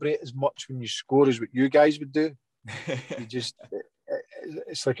celebrate as much when you score as what you guys would do. You just,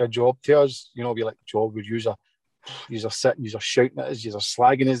 it's like a job to us, you know, we like a job, we use you're sitting, you're shouting at us, you're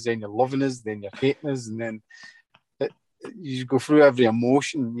slagging us, then you're loving us, then you're hating us, and then you go through every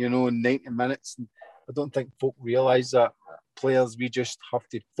emotion, you know, in 90 minutes. And I don't think folk realise that players, we just have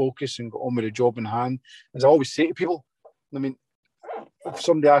to focus and go on with the job in hand. As I always say to people, I mean, if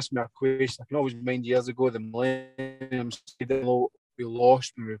somebody asks me a question, I can always mind years ago, the Millennium Stadium we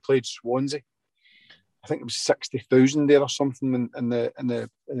lost when we played Swansea. I think it was 60,000 there or something in the I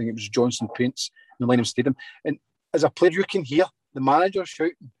think it was Johnson Paints in the Millennium Stadium. And as a player, you can hear the manager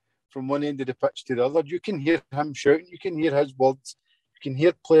shouting from one end of the pitch to the other. You can hear him shouting. You can hear his words. You can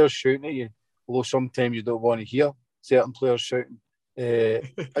hear players shouting at you, although sometimes you don't want to hear certain players shouting.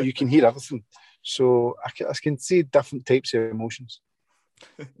 You can hear everything. So I can see different types of emotions.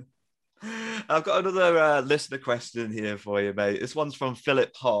 I've got another listener question here for you, mate. This one's from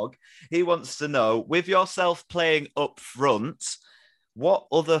Philip Hogg. He wants to know, with yourself playing up front, what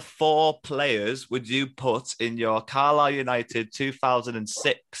other 4 players would you put in your Carlisle United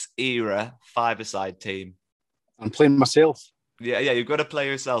 2006 era five-a-side team? I'm playing myself. Yeah, you've got to play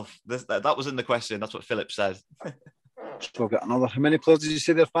yourself. That was in the question. That's what Philip said. Still got another. How many players did you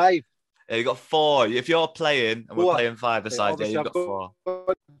say there? 5? Yeah, you got 4. If you're playing and we're playing five-a-side, you've got 4.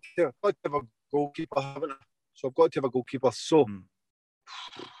 I've got to have a goalkeeper, haven't I? So I've got to have a goalkeeper. So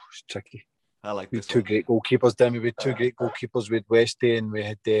it's tricky. I like we this. Two one. great goalkeepers, then we had 2 great goalkeepers with Westy and we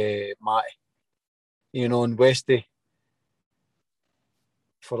had Matty. You know, and Westy,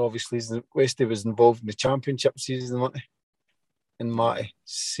 for obvious reasons, Westy was involved in the championship season, wasn't he? And Matty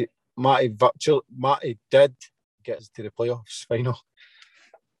did get us to the playoffs final.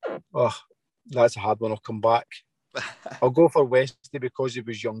 Oh, that's a hard one. I'll come back. I'll go for Westy because he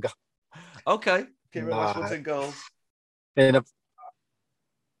was younger. Okay. Kieran Westwood's in goals. Then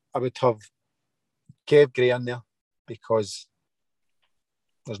I would have Kev Gray in there because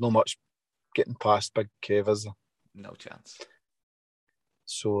there's not much getting past Big Kev, is there? No chance.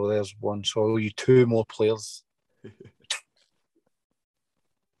 So there's one. So I'll you 2 more players.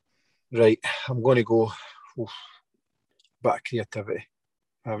 Right, I'm going to go bit of creativity.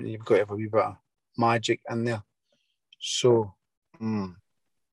 You've got to have a wee bit of magic in there. So I'm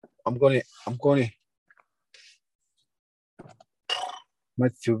going to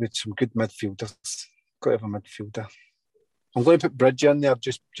midfield with some good midfielders. Got to have a midfielder. I'm going to put Bridge in there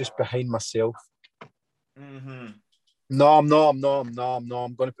just behind myself. Mm-hmm. No, I'm not.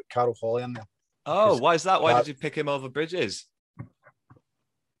 I'm going to put Carol Hawley in there. Oh, why is that? Why did you pick him over Bridges?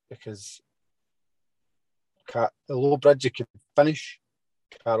 Because although Bridge could finish,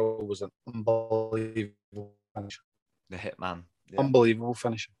 Carol was an unbelievable finisher. The hitman. Yeah. Unbelievable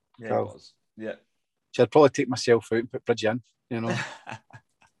finisher. Yeah, Carol. it was. Yeah. So I'd probably take myself out and put Bridge in, you know.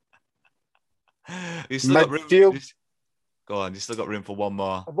 You still got room. Go on, you still got room for one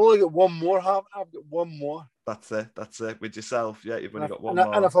more. I've only got one more, haven't I? I've got one more. That's it. With yourself, yeah, you've only got one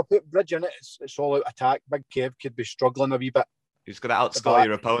more. And if I put Bridge in it, it's all out attack. Big Kev could be struggling a wee bit. He's going to outscore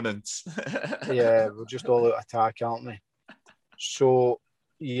your opponents. Yeah, we're just all out attack, aren't we? So,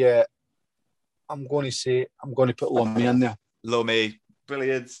 yeah, I'm going to put Lummy in there. Lummy,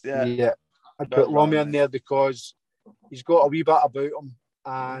 brilliant. Yeah. Yeah, I'd put Lummy in there because he's got a wee bit about him,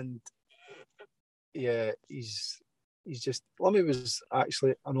 and yeah, he's just. Lummy was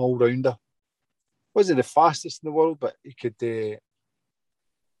actually an all rounder. Wasn't the fastest in the world, but he could. He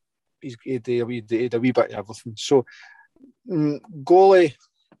had a wee bit of everything. So goalie,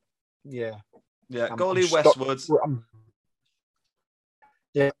 yeah, goalie Westwood.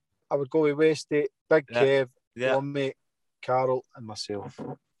 Yeah, I would go with Westy, Big Kev, yeah. Lummy, Carroll, and myself.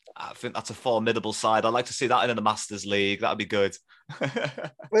 I think that's a formidable side. I'd like to see that in the Masters League. That'd be good.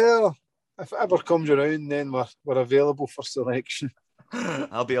 Well, if it ever comes around, then we're available for selection.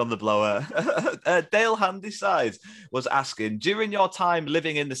 I'll be on the blower. Dale Handyside was asking, during your time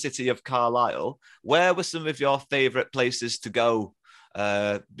living in the city of Carlisle, where were some of your favourite places to go?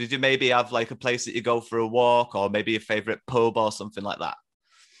 Did you maybe have like a place that you go for a walk, or maybe a favourite pub or something like that?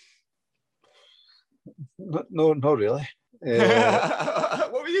 No, not really.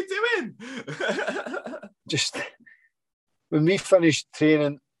 What were you doing? Just when we finished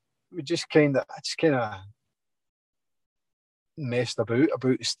training, we just kind of messed about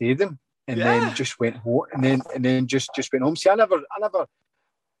the stadium, and then just went home, and then just went home. See, I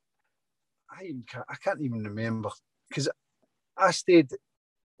can't even remember, because I stayed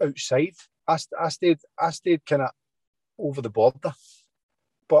outside. I stayed kind of over the border,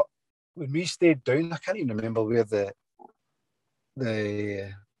 but when we stayed down, I can't even remember where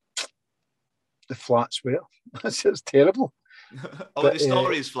the flats were. That's just terrible. The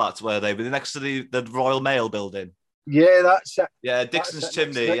Stories flats, were they? Were they next to the Royal Mail building? Yeah, that's it. Yeah, Dixon's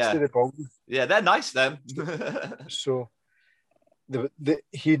Chimney. Next to the building. Yeah, they're nice then. So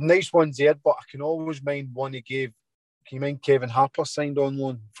he had nice ones there, but I can always mind one he gave. Can you mind Kevin Harper signed on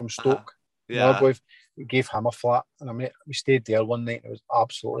loan from Stoke? We gave him a flat, and we stayed there one night. It was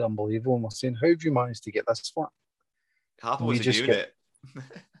absolutely unbelievable. And we're saying, how have you managed to get this flat? Harper was a unit.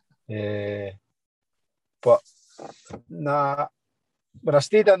 But nah, when I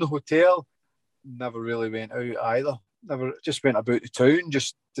stayed in the hotel, never really went out either. Never, just went about the town,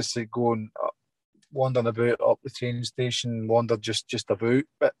 just to go and wandering about up the train station, wandered just about.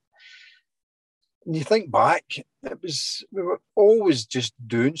 But when you think back, we were always just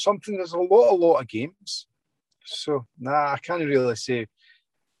doing something. There's a lot of games. So I can't really say.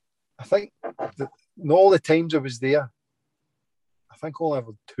 I think that in all the times I was there, I think I only had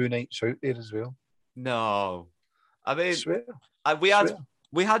 2 nights out there as well. No, I mean, I swear.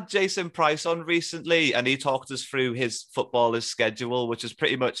 We had Jason Price on recently, and he talked us through his footballer's schedule, which is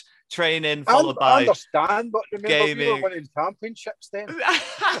pretty much training followed by. I understand, but remember gaming. We were winning championships then.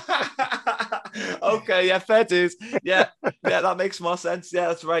 Okay, yeah, fair dues. Yeah, that makes more sense. Yeah,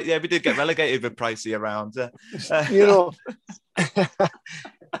 that's right. Yeah, we did get relegated with Pricey around. You know.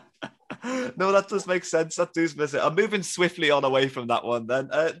 No, that does make sense. That does miss it. I'm moving swiftly on away from that one then.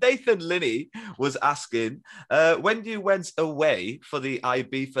 Nathan Linney was asking, when you went away for the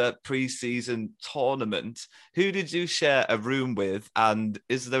Ibiza pre-season tournament, who did you share a room with? And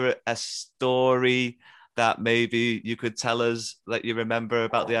is there a story that maybe you could tell us that you remember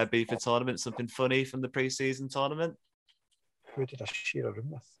about the Ibiza tournament? Something funny from the pre-season tournament? Who did I share a room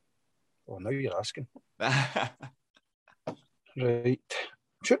with? Oh, now you're asking. Right.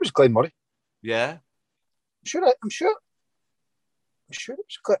 I'm sure it was Glenn Murray. Yeah. I'm sure it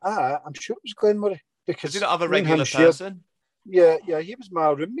was Glenn Murray, because did you not have a regular person? Yeah, he was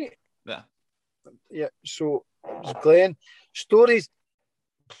my roommate. Yeah. So it was Glenn. Stories.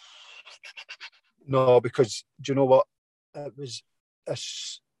 No, because do you know what? It was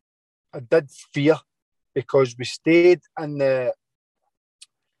I did fear, because we stayed in the.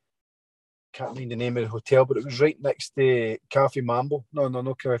 Can't mind the name of the hotel, but it was right next to Cafe Mambo. No,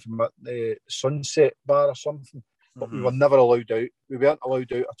 Cafe Mambo, the Sunset Bar or something. But we were never allowed out. We weren't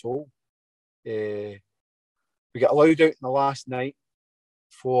allowed out at all. We got allowed out in the last night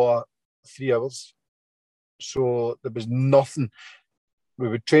for 3 hours. So there was nothing. We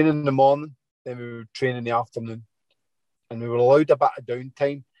would train in the morning, then we would train in the afternoon. And we were allowed a bit of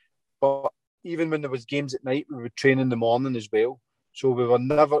downtime. But even when there was games at night, we would train in the morning as well. So we weren't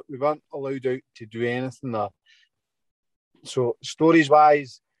allowed out to do anything there. So stories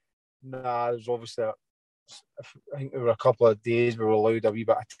wise, there's obviously I think there were a couple of days we were allowed a wee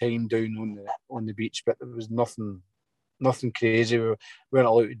bit of time down on the beach, but there was nothing crazy. We weren't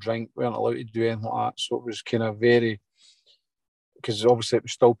allowed to drink, we weren't allowed to do anything like that. So it was kind of very, because obviously it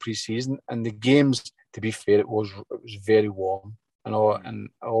was still pre-season, and the games, to be fair, it was very warm, and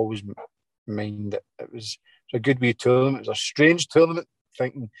I always mind that it was a good wee tournament. It was a strange tournament,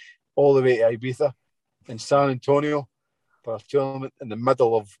 thinking all the way to Ibiza in San Antonio for a tournament in the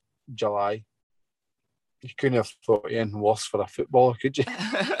middle of July. You couldn't have thought anything worse for a footballer, could you?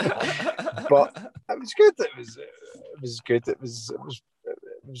 But it was good. It was good. It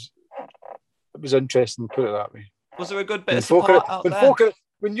was interesting. Put it that way. Was there a good bit of support out there?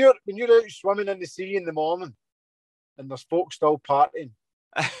 When you're out swimming in the sea in the morning, and there's folk still partying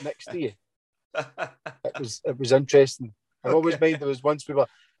next to you, it was interesting. I always mind there was once we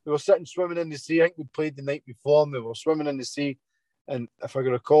were sitting swimming in the sea. I think we played the night before, and we were swimming in the sea. And if I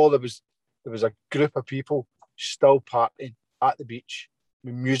can recall, there was a group of people still partying at the beach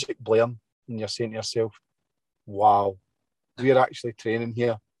with music blaring, and you're saying to yourself, "Wow, we're actually training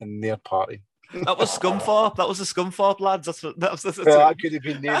here, and they're partying." That was Scunthorpe. That was the Scunthorpe lads. That could have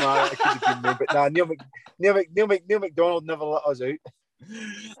been named. But nah, Neil McDonald never let us out.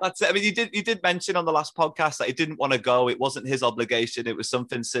 That's it. I mean, you did mention on the last podcast that he didn't want to go. It wasn't his obligation. It was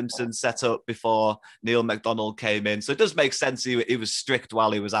something Simpson set up before Neil McDonald came in. So it does make sense. He was strict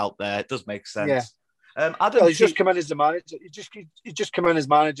while he was out there. It does make sense. Yeah. He's just come in as the manager. He just come in as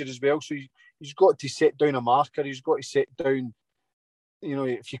manager as well. So he's got to set down a marker. He's got to set down. You know,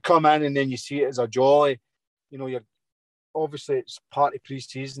 if you come in and then you see it as a jolly, you know, you're obviously it's part of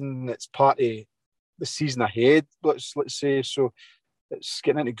pre-season. It's part of the season ahead. Let's say so. It's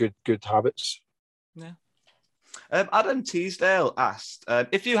getting into good habits. Yeah. Adam Teasdale asked,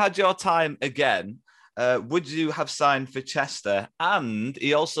 if you had your time again, would you have signed for Chester? And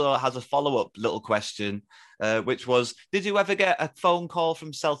he also has a follow-up little question, which was, did you ever get a phone call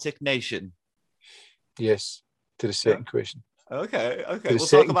from Celtic Nation? Yes, to the second question. Okay. To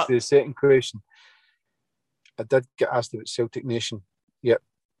the second question. I did get asked about Celtic Nation. Yep.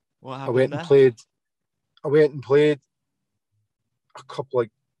 What happened I went and played a couple of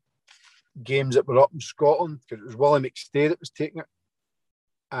games that were up in Scotland because it was Willie McStay that was taking it,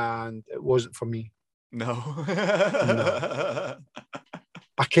 and it wasn't for me. No.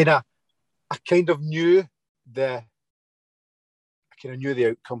 I kind of knew the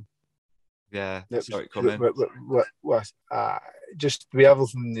outcome. Yeah, that's how it coming. Just with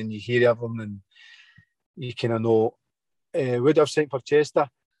everything, and you hear everything, and you kind of know. Would I have signed for Chester?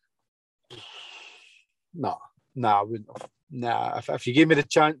 No, I wouldn't have. Nah, if you gave me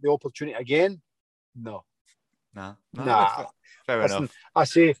the opportunity again, no. Nah. Fair Listen, enough. I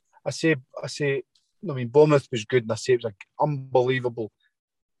say. I mean, Bournemouth was good, and I say it was an unbelievable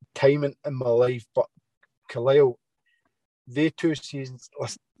timing in my life. But Carlisle, they 2 seasons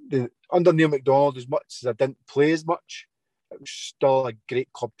under Neil McDonald, as much as I didn't play as much, it was still a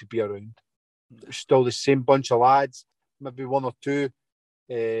great club to be around. It was still the same bunch of lads, maybe one or two.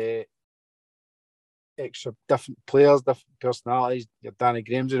 Extra different players, different personalities. Your Danny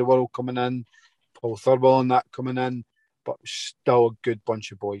Grahams of the world coming in, Paul Thurwell and that coming in, but still a good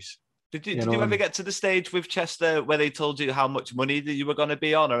bunch of boys. Did you ever get to the stage with Chester where they told you how much money that you were going to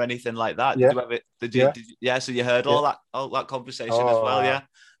be on or anything like that? Yeah. So you heard all that conversation as well, yeah?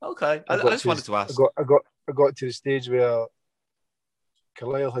 Okay. I just wanted to ask. I got to the stage where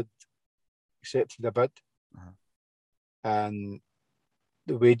Carlisle had accepted a bid, and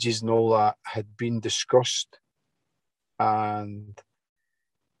the wages and all that had been discussed, and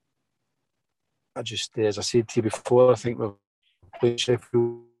I just, as I said to you before, I think we've played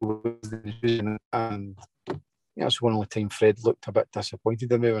Sheffield was the decision, and that's one only time Fred looked a bit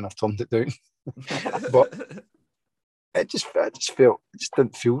disappointed in me when I turned it down. But it just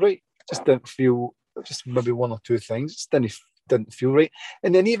didn't feel right. Just maybe one or two things. It just didn't feel right.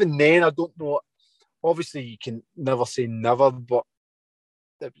 And then even then, I don't know. Obviously, you can never say never, but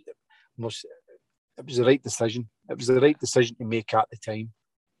it was the right decision. It was the right decision to make at the time,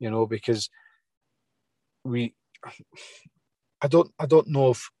 you know, because I don't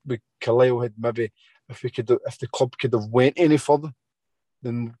know if Carlisle had maybe if the club could have went any further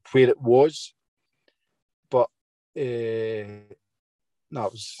than where it was, but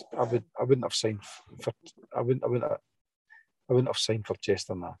no, I wouldn't have signed for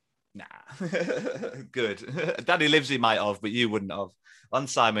Chester now. Nah, good. Danny Livesey might have, but you wouldn't have. On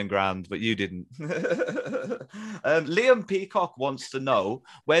Simon Grand, but you didn't. Liam Peacock wants to know,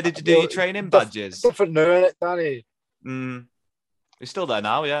 where did you do your training badges? Different now, isn't it, Danny? You're still there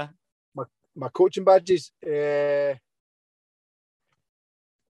now, yeah? My coaching badges. Done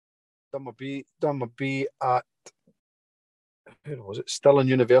my B at, where was it? Stirling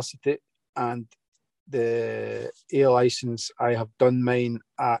University, and the A license I have done mine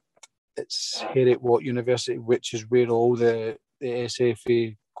at Heriot-Watt University, which is where all the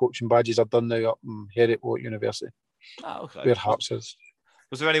SFA coaching badges are done now, up in Heriot-Watt University. Oh, okay. Where Hearts is.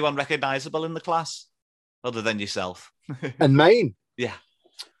 Was there anyone recognisable in the class other than yourself? And mine? Yeah.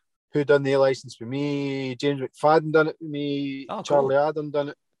 Who done the A license with me? James McFadden done it with me. Oh, Charlie cool. Adam done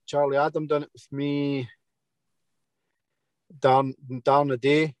it. Charlie Adam done it with me. Darn a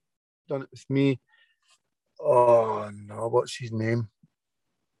day, done it with me. Oh no, what's his name?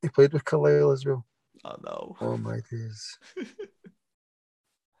 He played with Carlisle as well. Oh no. Oh my days.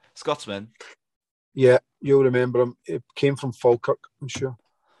 Scotsman. Yeah, you'll remember him. He came from Falkirk, I'm sure.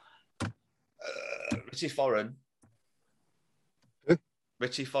 Richie Foran. Who?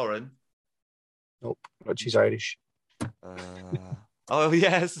 Richie Foran. Nope, Richie's Irish. Oh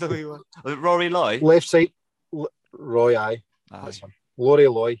yes, so he was Rory Loy. Left side, Roy. Aye. That's him. Laurie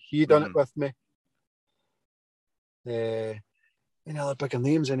Loy. He done it with me. Any other bigger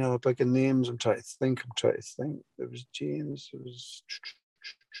names? I'm trying to think. There was James. There was.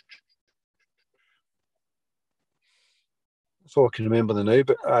 That's all I can remember now.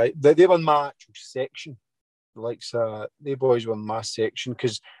 But they were my actual section. Like they boys were in my section,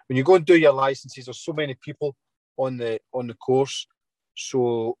 because when you go and do your licenses, there's so many people on the course,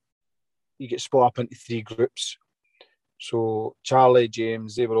 so you get split up into 3 groups. So Charlie,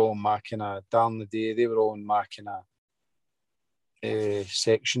 James, they were all in my kind of Darn the Day. They were all in my kind of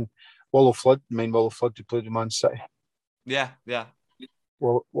section. Willow Flood, who played with Man City. Yeah.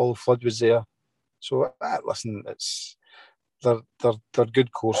 Willow Flood was there. So listen, they're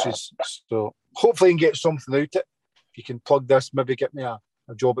good courses. So hopefully you can get something out of it. If you can plug this, maybe get me a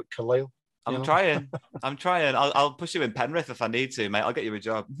job at Carlisle. I'm trying. I'll push you in Penrith if I need to, mate. I'll get you a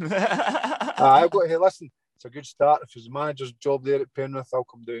job. I've got to listen. It's a good start. If there's a manager's job there at Penrith, I'll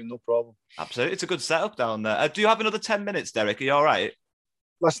come down, no problem. Absolutely. It's a good setup down there. Do you have another 10 minutes, Derek? Are you all right?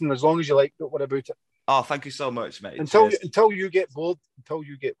 Listen, as long as you like, don't worry about it. Oh, thank you so much, mate. Until you get bored.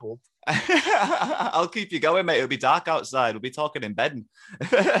 I'll keep you going, mate. It'll be dark outside. We'll be talking in bed.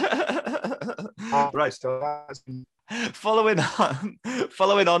 Right. So Following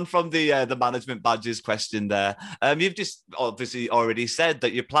on from the management badges question there, you've just obviously already said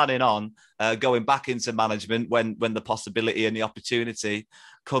that you're planning on going back into management when the possibility and the opportunity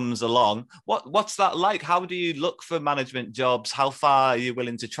comes along. What's that like? How do you look for management jobs? How far are you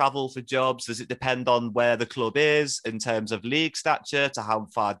willing to travel for jobs? Does it depend on where the club is in terms of league stature, to how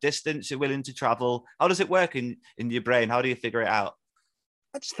far distance you're willing to travel? How does it work in your brain? How do you figure it out?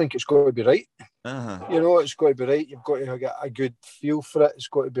 I just think it's got to be right. Uh-huh. It's got to be right. You've got to get a good feel for it. It's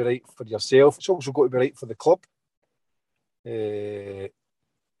got to be right for yourself. It's also got to be right for the club.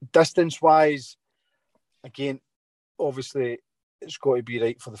 Distance-wise, again, obviously, it's got to be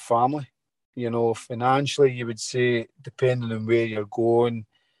right for the family. Financially, you would say, depending on where you're going,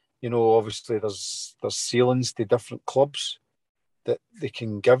 obviously there's ceilings to different clubs that they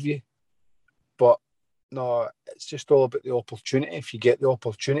can give you. But no, it's just all about the opportunity. If you get the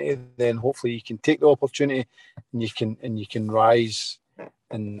opportunity, then hopefully you can take the opportunity and you can rise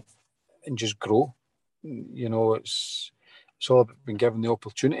and just grow. It's all about being given the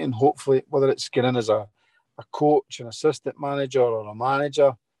opportunity, and hopefully whether it's getting in as a coach, an assistant manager, or a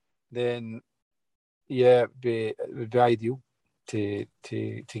manager, then yeah, it would be ideal to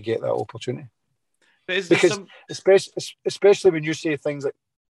get that opportunity. Because especially when you say things like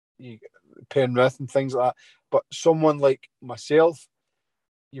Penrith and things like that, but someone like myself,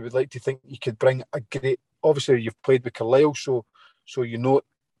 you would like to think you could bring a great. Obviously, you've played with Carlisle, so you know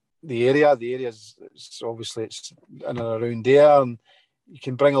the area. The area is obviously it's in and around there, and you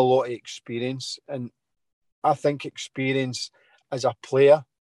can bring a lot of experience. And I think experience as a player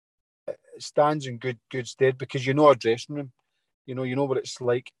stands in good stead, because you know a dressing room, you know what it's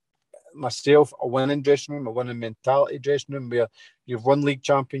like. Myself, a winning dressing room, a winning mentality dressing room, where you've won league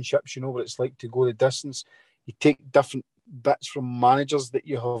championships, you know what it's like to go the distance. You take different bits from managers that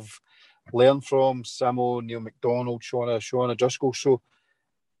you have learned from, Samo, Neil McDonald, Sean Driscoll. So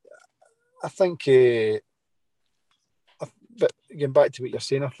I think, but getting back to what you're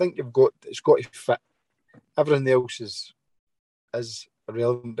saying, I think it's got to fit. Everything else is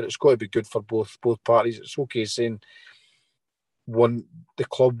irrelevant, but it's got to be good for both parties. It's okay saying the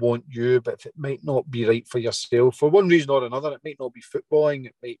club want you, but if it might not be right for yourself for one reason or another, it might not be footballing,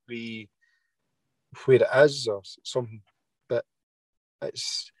 it might be where it is or something. But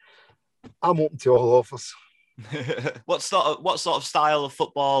I'm open to all offers. What sort of style of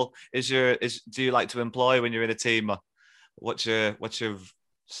football do you like to employ when you're in a team? What's your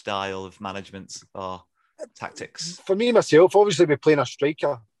style of management or tactics? For me myself, obviously, we're playing a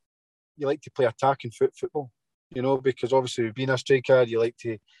striker. You like to play attacking football. Because obviously being a striker, you like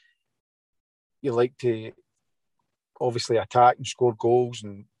to obviously attack and score goals,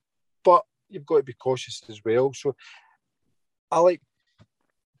 but you've got to be cautious as well. So I like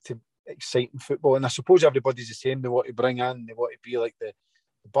to exciting football, and I suppose everybody's the same. They want to bring in, they want to be like the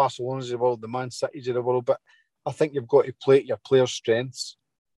Barcelonas of the world, the Man Cities of the world, but I think you've got to play to your players' strengths.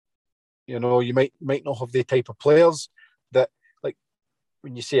 You might not have the type of players that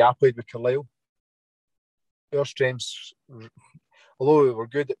when you say I played with Carlisle, our strengths, although we were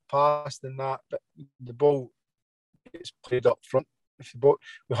good at passing and that, but the ball gets played up front. If the ball,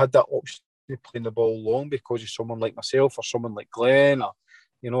 we had that option of playing the ball long because of someone like myself or someone like Glenn, or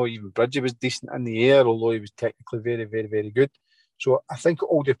even Bridgie was decent in the air, although he was technically very, very, very good. So I think it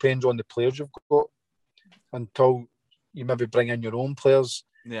all depends on the players you've got until you maybe bring in your own players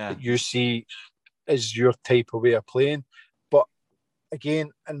that you see as your type of way of playing. But again,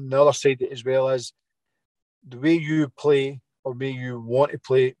 and the other side of it as well is the way you play or way you want to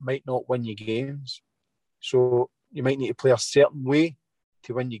play might not win you games. So you might need to play a certain way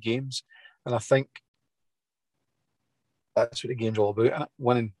to win your games. And I think that's what the game's all about, isn't it?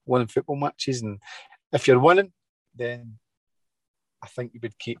 Winning football matches. And if you're winning, then I think you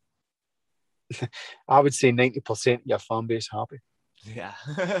would keep, I would say 90% of your fan base happy. Yeah.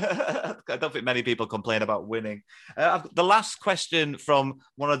 I don't think many people complain about winning. The last question from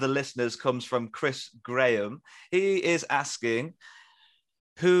one of the listeners comes from Chris Graham. He is asking,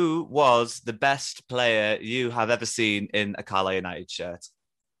 who was the best player you have ever seen in a Carlisle United shirt?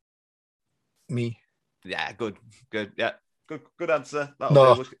 Me. Yeah, good. Yeah, good answer.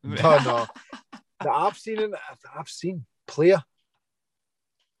 No. That I've seen player.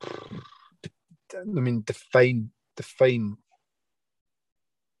 I mean, define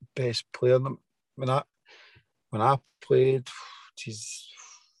best player. When I played, geez,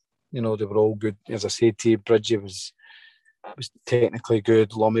 they were all good. As I said to you, Bridgie was technically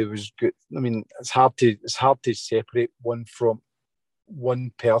good. Lummy was good. I mean, it's hard to separate one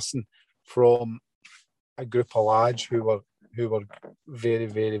person from a group of lads who were very,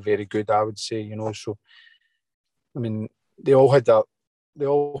 very, very good. I would say, So, I mean, they all had their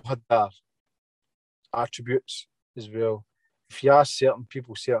attributes as well. If you ask certain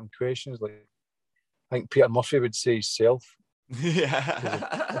people certain questions, like I think Peter Murphy would say himself.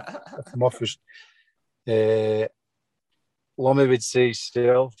 Yeah. If Murphy's, Lummy would say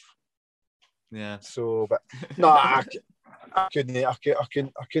himself. Yeah. So, but no, I couldn't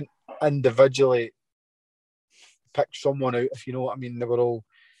individually pick someone out, if you know what I mean. They were all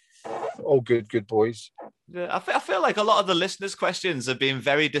good boys. Yeah, I feel like a lot of the listeners' questions have been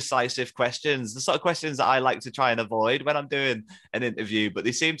very decisive questions, the sort of questions that I like to try and avoid when I'm doing an interview, but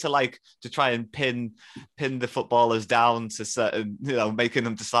they seem to like to try and pin the footballers down to certain, making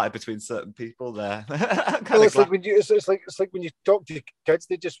them decide between certain people there. Well, it's like when you talk to kids,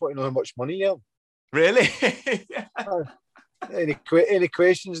 they just want to know how much money you have. Really? Yeah. Any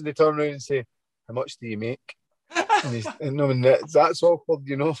questions, and they turn around and say, how much do you make? And that's awkward,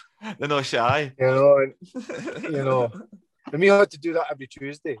 They're not shy. And we had to do that every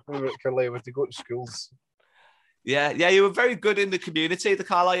Tuesday when we were at Carlisle. We had to go to schools. Yeah, you were very good in the community, the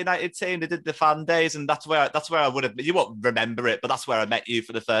Carlisle United team. They did the fan days, and that's where I would have. You won't remember it, but that's where I met you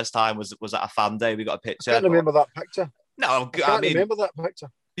for the first time. Was at a fan day. We got a picture. I can't remember that picture. No, I mean, remember that picture.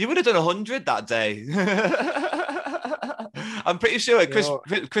 You would have done 100 that day. I'm pretty sure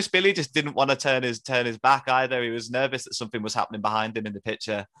Chris Billy just didn't want to turn his back either. He was nervous that something was happening behind him in the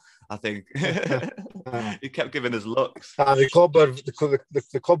picture, I think. He kept giving us looks. The club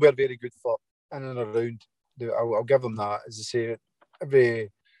were very good for in and around. I'll give them that. As I say,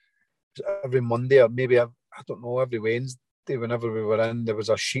 every Monday, or maybe I don't know, every Wednesday, whenever we were in, there was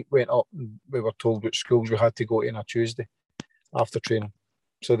a sheet went up and we were told which schools we had to go to on a Tuesday after training.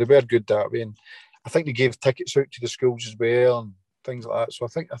 So they were good that way. And I think they gave tickets out to the schools as well and things like that. So I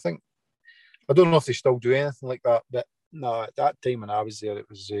think I don't know if they still do anything like that, but no, at that time when I was there, it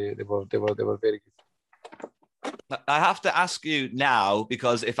was they were very good. I have to ask you now,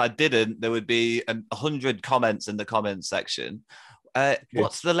 because if I didn't, there would be 100 comments in the comment section.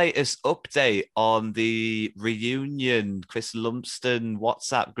 What's the latest update on the reunion Chris Lumsden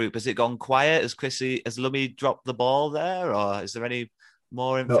WhatsApp group? Has it gone quiet? Has Lummy dropped the ball there, or is there any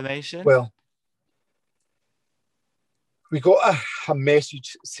more information? No. Well, we got a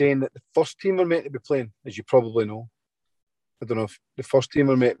message saying that the first team were meant to be playing, as you probably know. I don't know if the first team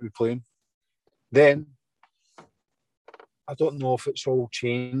were meant to be playing. Then, I don't know if it's all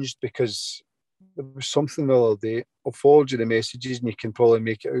changed, because there was something the other day. I'll forward you the messages and you can probably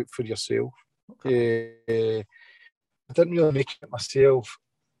make it out for yourself. Okay. I didn't really make it myself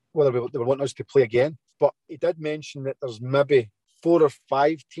whether they were wanting us to play again, but he did mention that there's maybe 4 or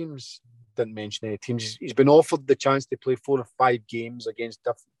 5 teams. Didn't mention any teams. He's been offered the chance to play 4 or 5 games against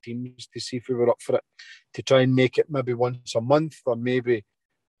different teams to see if we were up for it, to try and make it maybe once a month or maybe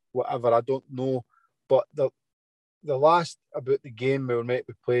whatever. I don't know. But the last about the game we were meant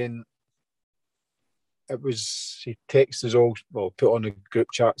to be playing, he texted us all, put on a group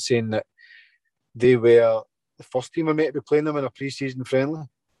chat saying that they were the first team are meant to be playing them in a pre-season friendly.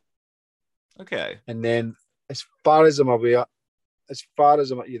 Okay. And then, as far as I'm aware, are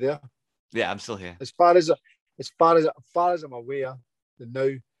you there? Yeah, I'm still here. As far as I'm aware, now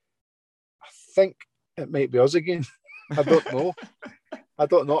I think it might be us again. I don't know.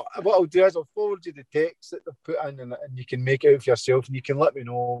 What I'll do is I'll forward you the text that they've put in, and you can make it out for yourself, and you can let me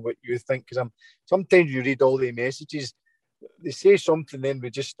know what you think. Because sometimes you read all the messages, they say something, then we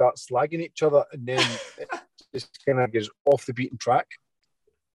just start slagging each other, and then it just kind of gets off the beaten track.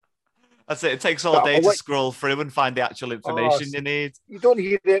 That's it. It takes all day to scroll through and find the actual information you need. You don't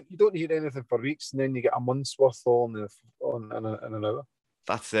hear it. You don't hear anything for weeks, and then you get a month's worth on an hour.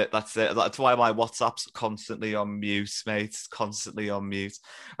 That's it. That's why my WhatsApp's constantly on mute, mate. Constantly on mute.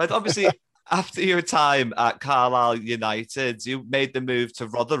 But obviously, after your time at Carlisle United, you made the move to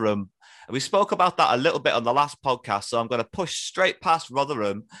Rotherham. We spoke about that a little bit on the last podcast, so I'm going to push straight past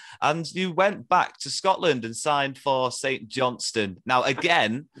Rotherham. And you went back to Scotland and signed for St Johnstone. Now,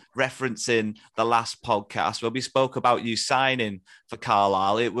 again, referencing the last podcast where we spoke about you signing for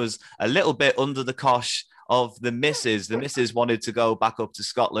Carlisle, it was a little bit under the cosh of the missus. The missus wanted to go back up to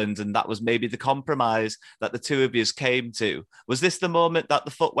Scotland, and that was maybe the compromise that the two of you came to. Was this the moment that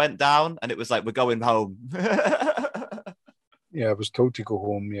the foot went down and it was like, we're going home? Yeah, I was told to go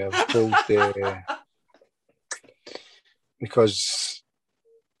home. Yeah, I was told because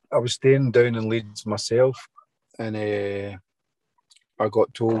I was staying down in Leeds myself, and I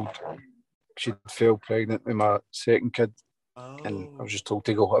got told she fell pregnant with my second kid, and I was just told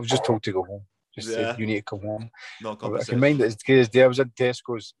to go. I was just told to go home. Just said, you need to come home. No I can mind it as good as day. I was in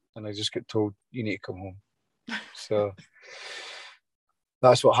Tesco's, and I just got told you need to come home. So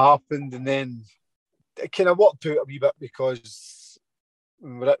that's what happened, and then it kind of worked out a wee bit because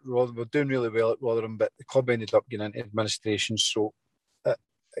we're at Rotherham, we're doing really well at Rotherham, but the club ended up getting into administration, so it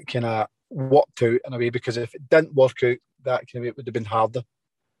kind of worked out in a way, because if it didn't work out, that kind of it would have been harder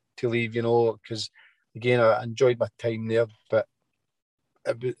to leave, because again, I enjoyed my time there, but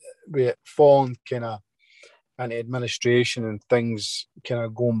with falling kind of into administration and things kind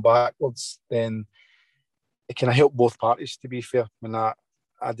of going backwards, then it kind of helped both parties, to be fair. When I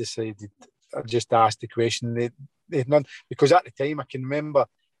decided, I just asked the question. They had none, because at the time I can remember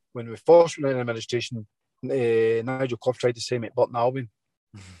when we first went in administration, Nigel Clough tried to sign me at Burton Albion,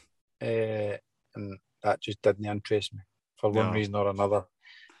 and that just didn't interest me for one reason or another.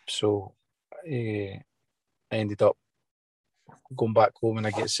 So I ended up going back home, and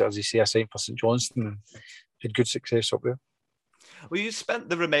as I say, I signed for St Johnstone and had good success up there. Well, you spent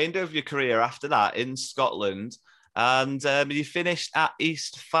the remainder of your career after that in Scotland, and you finished at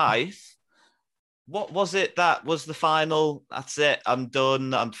East Fife. What was it that was the final? That's it. I'm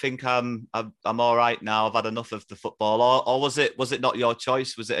done. I'm all right now. I've had enough of the football. Or was it not your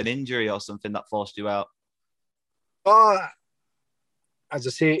choice? Was it an injury or something that forced you out? As I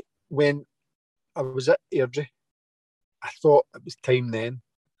say, when I was at Airdrie, I thought it was time then,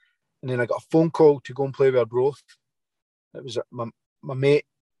 and then I got a phone call to go and play with Arbroath. It was my mate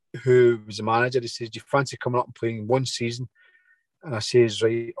who was the manager. He says, "Do you fancy coming up and playing one season?" And I says,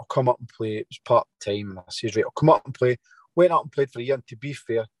 "Right, I'll come up and play." It was part-time. And I says, "Right, I'll come up and play." Went up and played for a year, and to be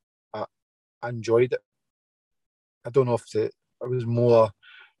fair, I enjoyed it. I don't know if it was more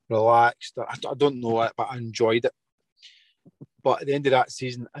relaxed. I don't know it, but I enjoyed it. But at the end of that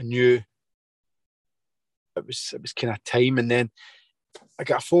season, I knew it was kind of time. And then I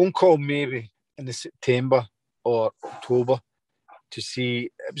got a phone call maybe in the September or October to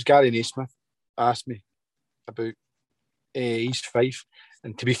see, it was Gary Naismith asked me about East Fife,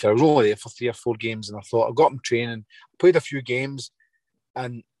 and to be fair, I was only there for 3 or 4 games, and I thought I got him training, played a few games,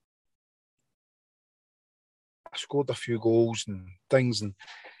 and I scored a few goals and things, and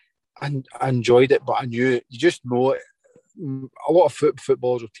I enjoyed it. But I knew it. You just know it. A lot of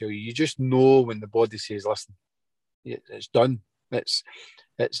footballers will tell you, you just know when the body says, "Listen, it's done." It's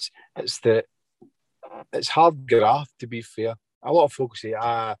hard graft, to be fair. A lot of folks say,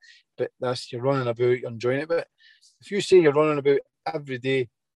 but this, you're running about, you're enjoying it. But if you say you're running about every day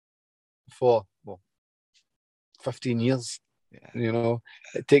for 15 years,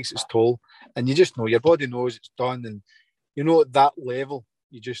 it takes its toll, and you just know your body knows it's done, and at that level,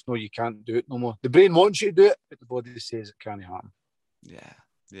 you just know you can't do it no more. The brain wants you to do it, but the body says it can't happen. Yeah.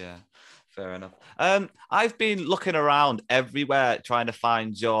 Fair enough. I've been looking around everywhere trying to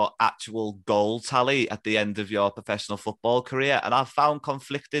find your actual goal tally at the end of your professional football career, and I've found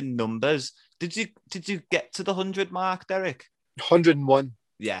conflicting numbers. Did you get to the 100 mark, Derek? 101.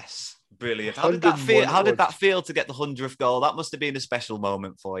 Yes, brilliant. How did that feel? How did that feel to get the 100th goal? That must have been a special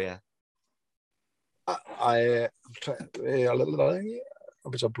moment for you. I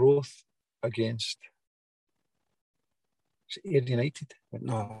was Arbroath against Ayr United?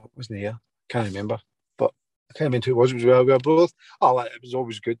 No, it wasn't Ayr. Can't remember. But I can't remember who it was. It was we were both. Oh, it was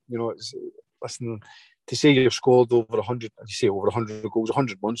always good. You know, it's listen, to say you've scored over 100, you say over 100 goals,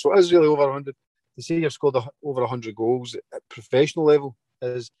 101, so it is really over 100. To say you've scored over 100 goals at professional level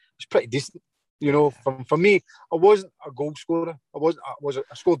is pretty decent. You know, for me, I wasn't a goal scorer. I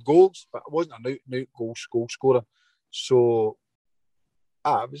scored goals, but I wasn't an out goal scorer. So,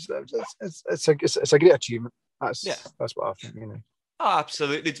 it's a great achievement. That's what I think. You know. Oh,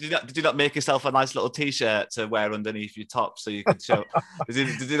 absolutely. Did you not make yourself a nice little T-shirt to wear underneath your top so you could show?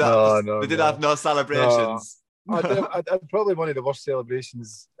 Did you not? No, Did have no celebrations? No. I'd probably one of the worst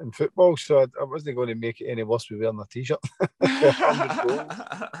celebrations in football, so I wasn't going to make it any worse with wearing a T-shirt.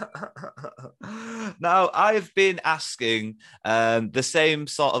 Now, I've been asking the same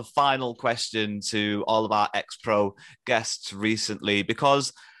sort of final question to all of our ex-pro guests recently,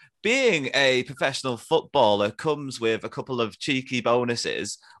 because being a professional footballer comes with a couple of cheeky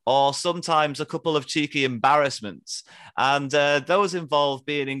bonuses or sometimes a couple of cheeky embarrassments. And those involve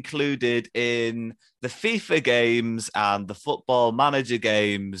being included in the FIFA games and the Football Manager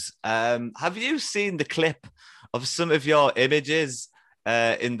games. Have you seen the clip of some of your images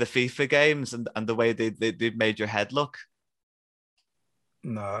in the FIFA games and the way they made your head look?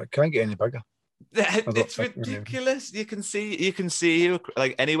 No, I can't get any bigger. It's ridiculous. You can see you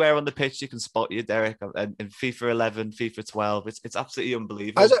like anywhere on the pitch. You can spot you, Derek, in FIFA 11, FIFA 12. It's absolutely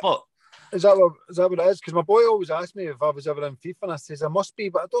unbelievable. Is that what it is? Because my boy always asks me if I was ever in FIFA, and I says I must be,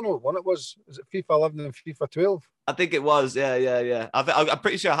 but I don't know what one it was. Is it FIFA 11 and FIFA 12? I think it was. Yeah. I'm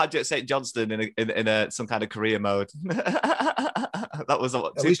pretty sure I had you at St Johnston in some kind of career mode. That was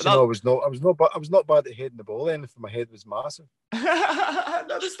at least I was not bad at heading the ball. Then, if my head was massive.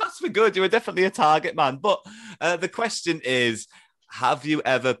 No, that's for good. You were definitely a target man. But the question is, have you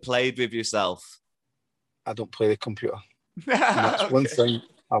ever played with yourself? I don't play the computer. That's okay. One thing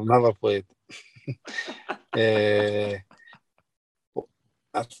I've never played. It's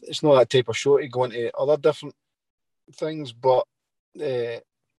not that type of show to go into other different things, but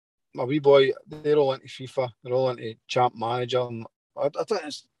my wee boy, they're all into FIFA. They're all into Champ Manager. And I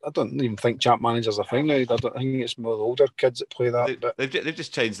don't even think Champ Manager's a thing now. I don't think it's more the older kids that play that. They've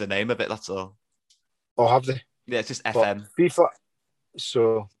just changed the name of it, that's all. Oh, have they? Yeah, it's just FM. But FIFA.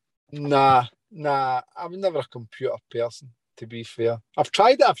 So, nah, I was never a computer person, to be fair. I've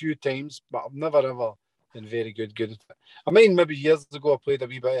tried it a few times, but I've never ever been very good at it. I mean, maybe years ago I played a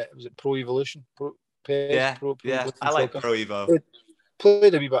wee bit. Was it Pro Evolution? Pro Evolution I like Pro Evo. I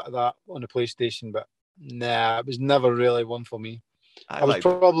played a wee bit of that on the PlayStation, but nah, it was never really one for me. I was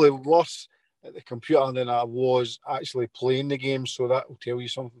probably worse at the computer than I was actually playing the game, so that will tell you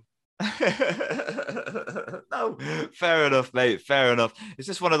something. No, fair enough, mate. Fair enough. It's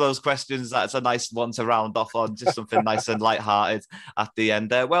just one of those questions that's a nice one to round off on, just something nice and light-hearted at the end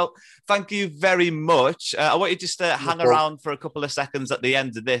there. Well, thank you very much. I want you just to hang around for a couple of seconds at the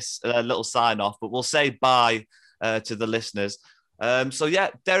end of this little sign-off, but we'll say bye to the listeners. So yeah,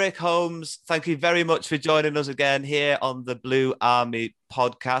 Derek Holmes, thank you very much for joining us again here on the Blue Army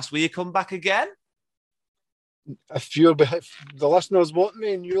podcast. Will you come back again? If the listeners want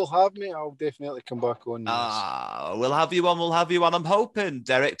me and you'll have me, I'll definitely come back on. We'll have you on. I'm hoping,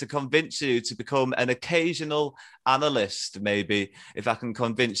 Derek, to convince you to become an occasional analyst, maybe. If I can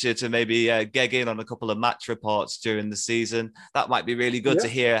convince you to maybe gig in on a couple of match reports during the season, that might be really good to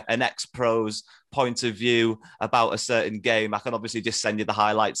hear an ex-pro's point of view about a certain game. I can obviously just send you the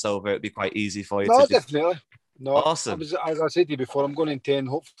highlights over. It'd be quite easy for you. No, definitely. No, awesome. As I said to you before, I'm going to intend,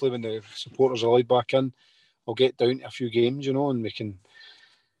 hopefully when the supporters are allowed back in, I'll get down to a few games, and we can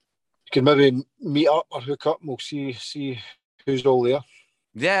maybe meet up or hook up and we'll see who's all there.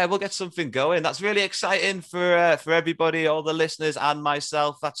 Yeah, we'll get something going. That's really exciting for everybody, all the listeners and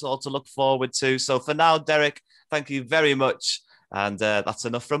myself. That's all to look forward to. So for now, Derek, thank you very much. And that's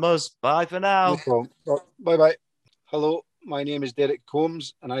enough from us. Bye for now. No problem. Bye-bye. Hello, my name is Derek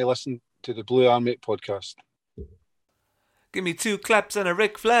Holmes and I listen to the Blue Army podcast. Give me 2 claps and a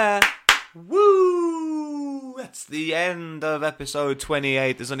Ric Flair. Woo! That's the end of episode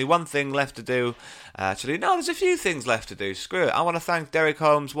 28. There's only one thing left to do. Actually, no, there's a few things left to do. Screw it. I want to thank Derek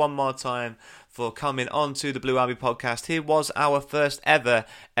Holmes one more time for coming on to the Blue Army podcast. He was our first ever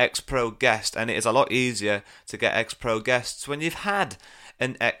ex-pro guest, and it is a lot easier to get ex-pro guests when you've had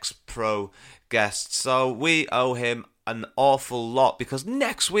an ex-pro guest. So we owe him an awful lot, because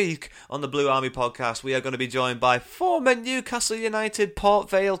next week on the Blue Army podcast we are going to be joined by former Newcastle United, Port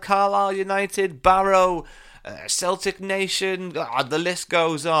Vale, Carlisle United, Barrow, Celtic Nation, the list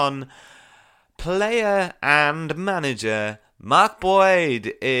goes on, player and manager Mark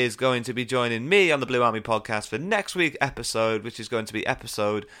Boyd is going to be joining me on the Blue Army podcast for next week's episode, which is going to be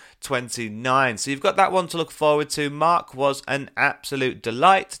episode 29. So you've got that one to look forward to. Mark was an absolute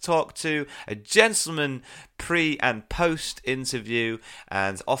delight to talk to, a gentleman pre and post interview,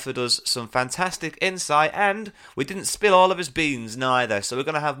 and offered us some fantastic insight, and we didn't spill all of his beans neither. So we're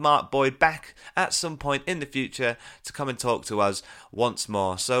going to have Mark Boyd back at some point in the future to come and talk to us once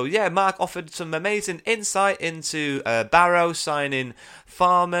more. So yeah, Mark offered some amazing insight into Barrow signing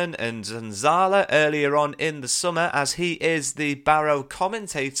Farman and Zanzala earlier on in the summer, as he is the Barrow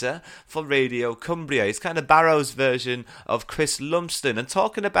commentator for Radio Cumbria. He's kind of Barrow's version of Chris Lumsden. And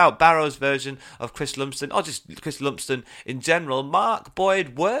talking about Barrow's version of Chris Lumsden, or just Chris Lumsden in general, Mark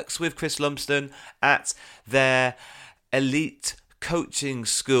Boyd works with Chris Lumsden at their elite coaching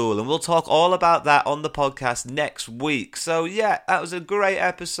school, and we'll talk all about that on the podcast next week. So yeah, that was a great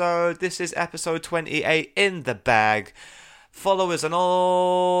episode. This is episode 28 in the bag. Follow us on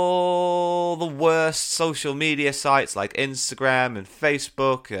all the worst social media sites like Instagram and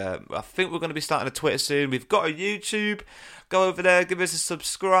Facebook. I think we're going to be starting a Twitter soon. We've got a YouTube. Go over there, give us a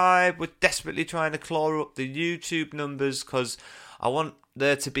subscribe. We're desperately trying to claw up the YouTube numbers because I want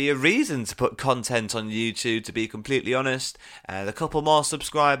there to be a reason to put content on YouTube, to be completely honest. A couple more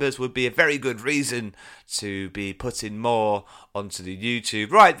subscribers would be a very good reason to be putting more onto the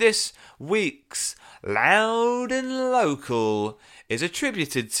YouTube. Right, this week's Loud and Local is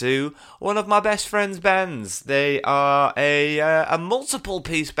attributed to one of my best friend's bands. They are a multiple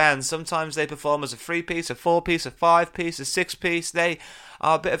piece band. Sometimes they perform as a 3-piece, a 4-piece, a 5-piece, a 6-piece. They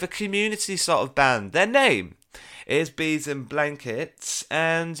are a bit of a community sort of band. Their name is Bees and Blankets,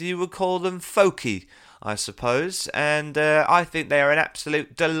 and you would call them folky, I suppose. And I think they are an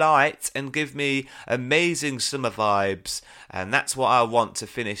absolute delight and give me amazing summer vibes. And that's what I want to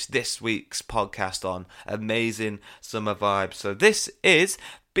finish this week's podcast on. Amazing summer vibes. So this is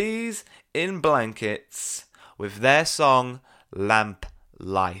Bees in Blankets with their song Lamp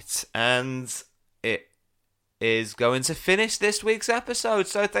Light. And it is going to finish this week's episode.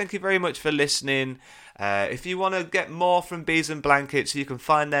 So thank you very much for listening. If you want to get more from Bees and Blankets, you can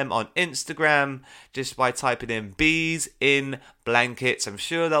find them on Instagram just by typing in Bees in Blankets. I'm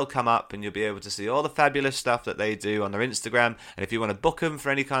sure they'll come up and you'll be able to see all the fabulous stuff that they do on their Instagram. And if you want to book them for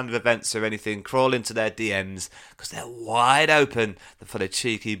any kind of events or anything, crawl into their DMs because they're wide open. They're for the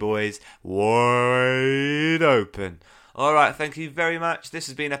cheeky boys, wide open. Alright, thank you very much. This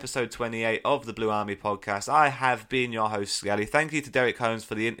has been episode 28 of the Blue Army podcast. I have been your host, Skelly. Thank you to Derek Holmes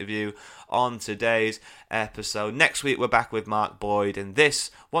for the interview on today's episode. Next week, we're back with Mark Boyd, and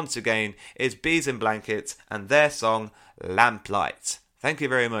this, once again, is Bees and Blankets and their song, Lamplight. Thank you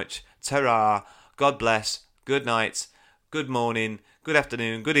very much. Ta-ra. God bless. Good night. Good morning. Good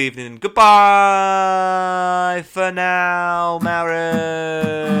afternoon. Good evening. Goodbye for now,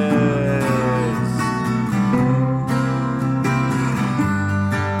 Maris.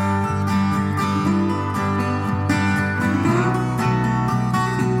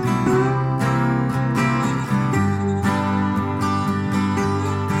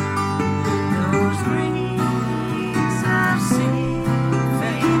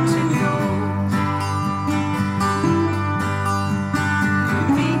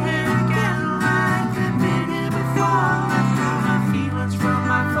 Feelings from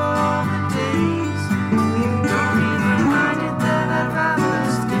my former days.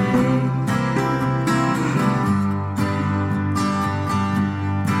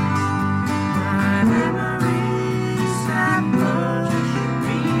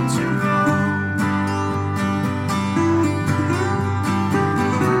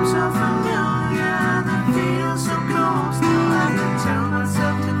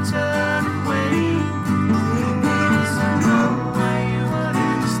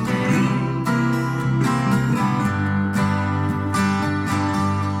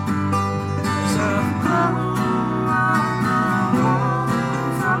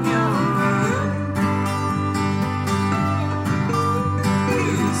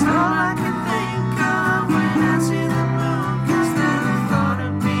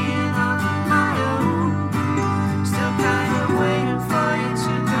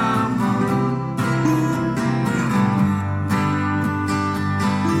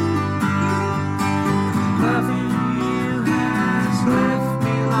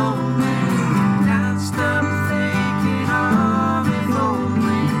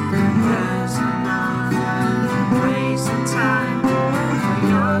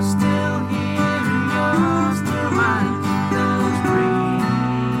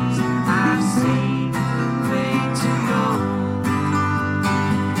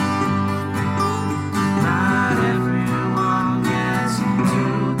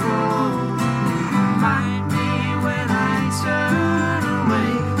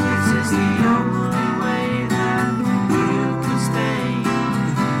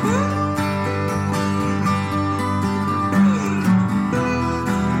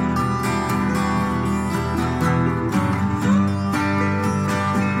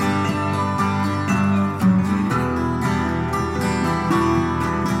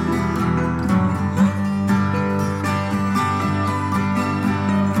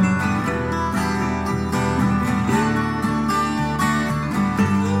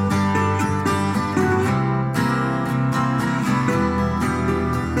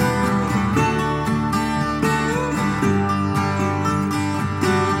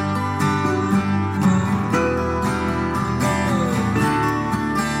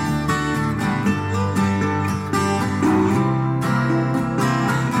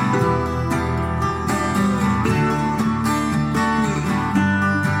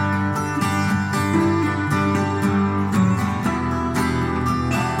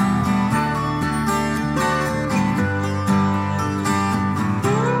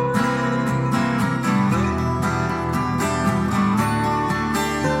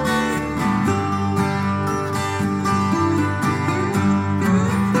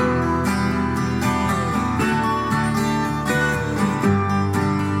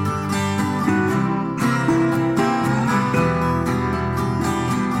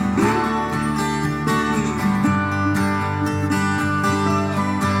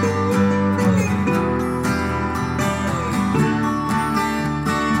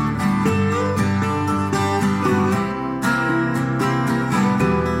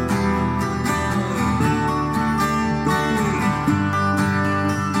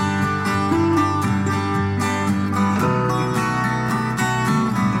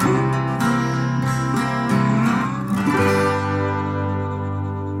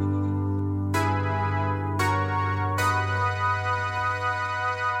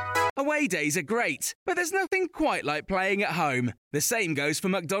 Away days are great, but there's nothing quite like playing at home. The same goes for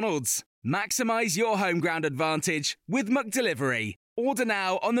McDonald's. Maximise your home ground advantage with McDelivery. Order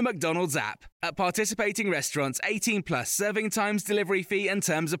now on the McDonald's app. At participating restaurants, 18 plus, serving times, delivery fee and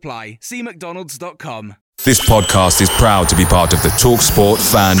terms apply. See mcdonalds.com. This podcast is proud to be part of the TalkSport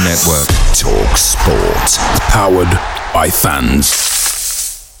Fan Network. TalkSport. Powered by fans.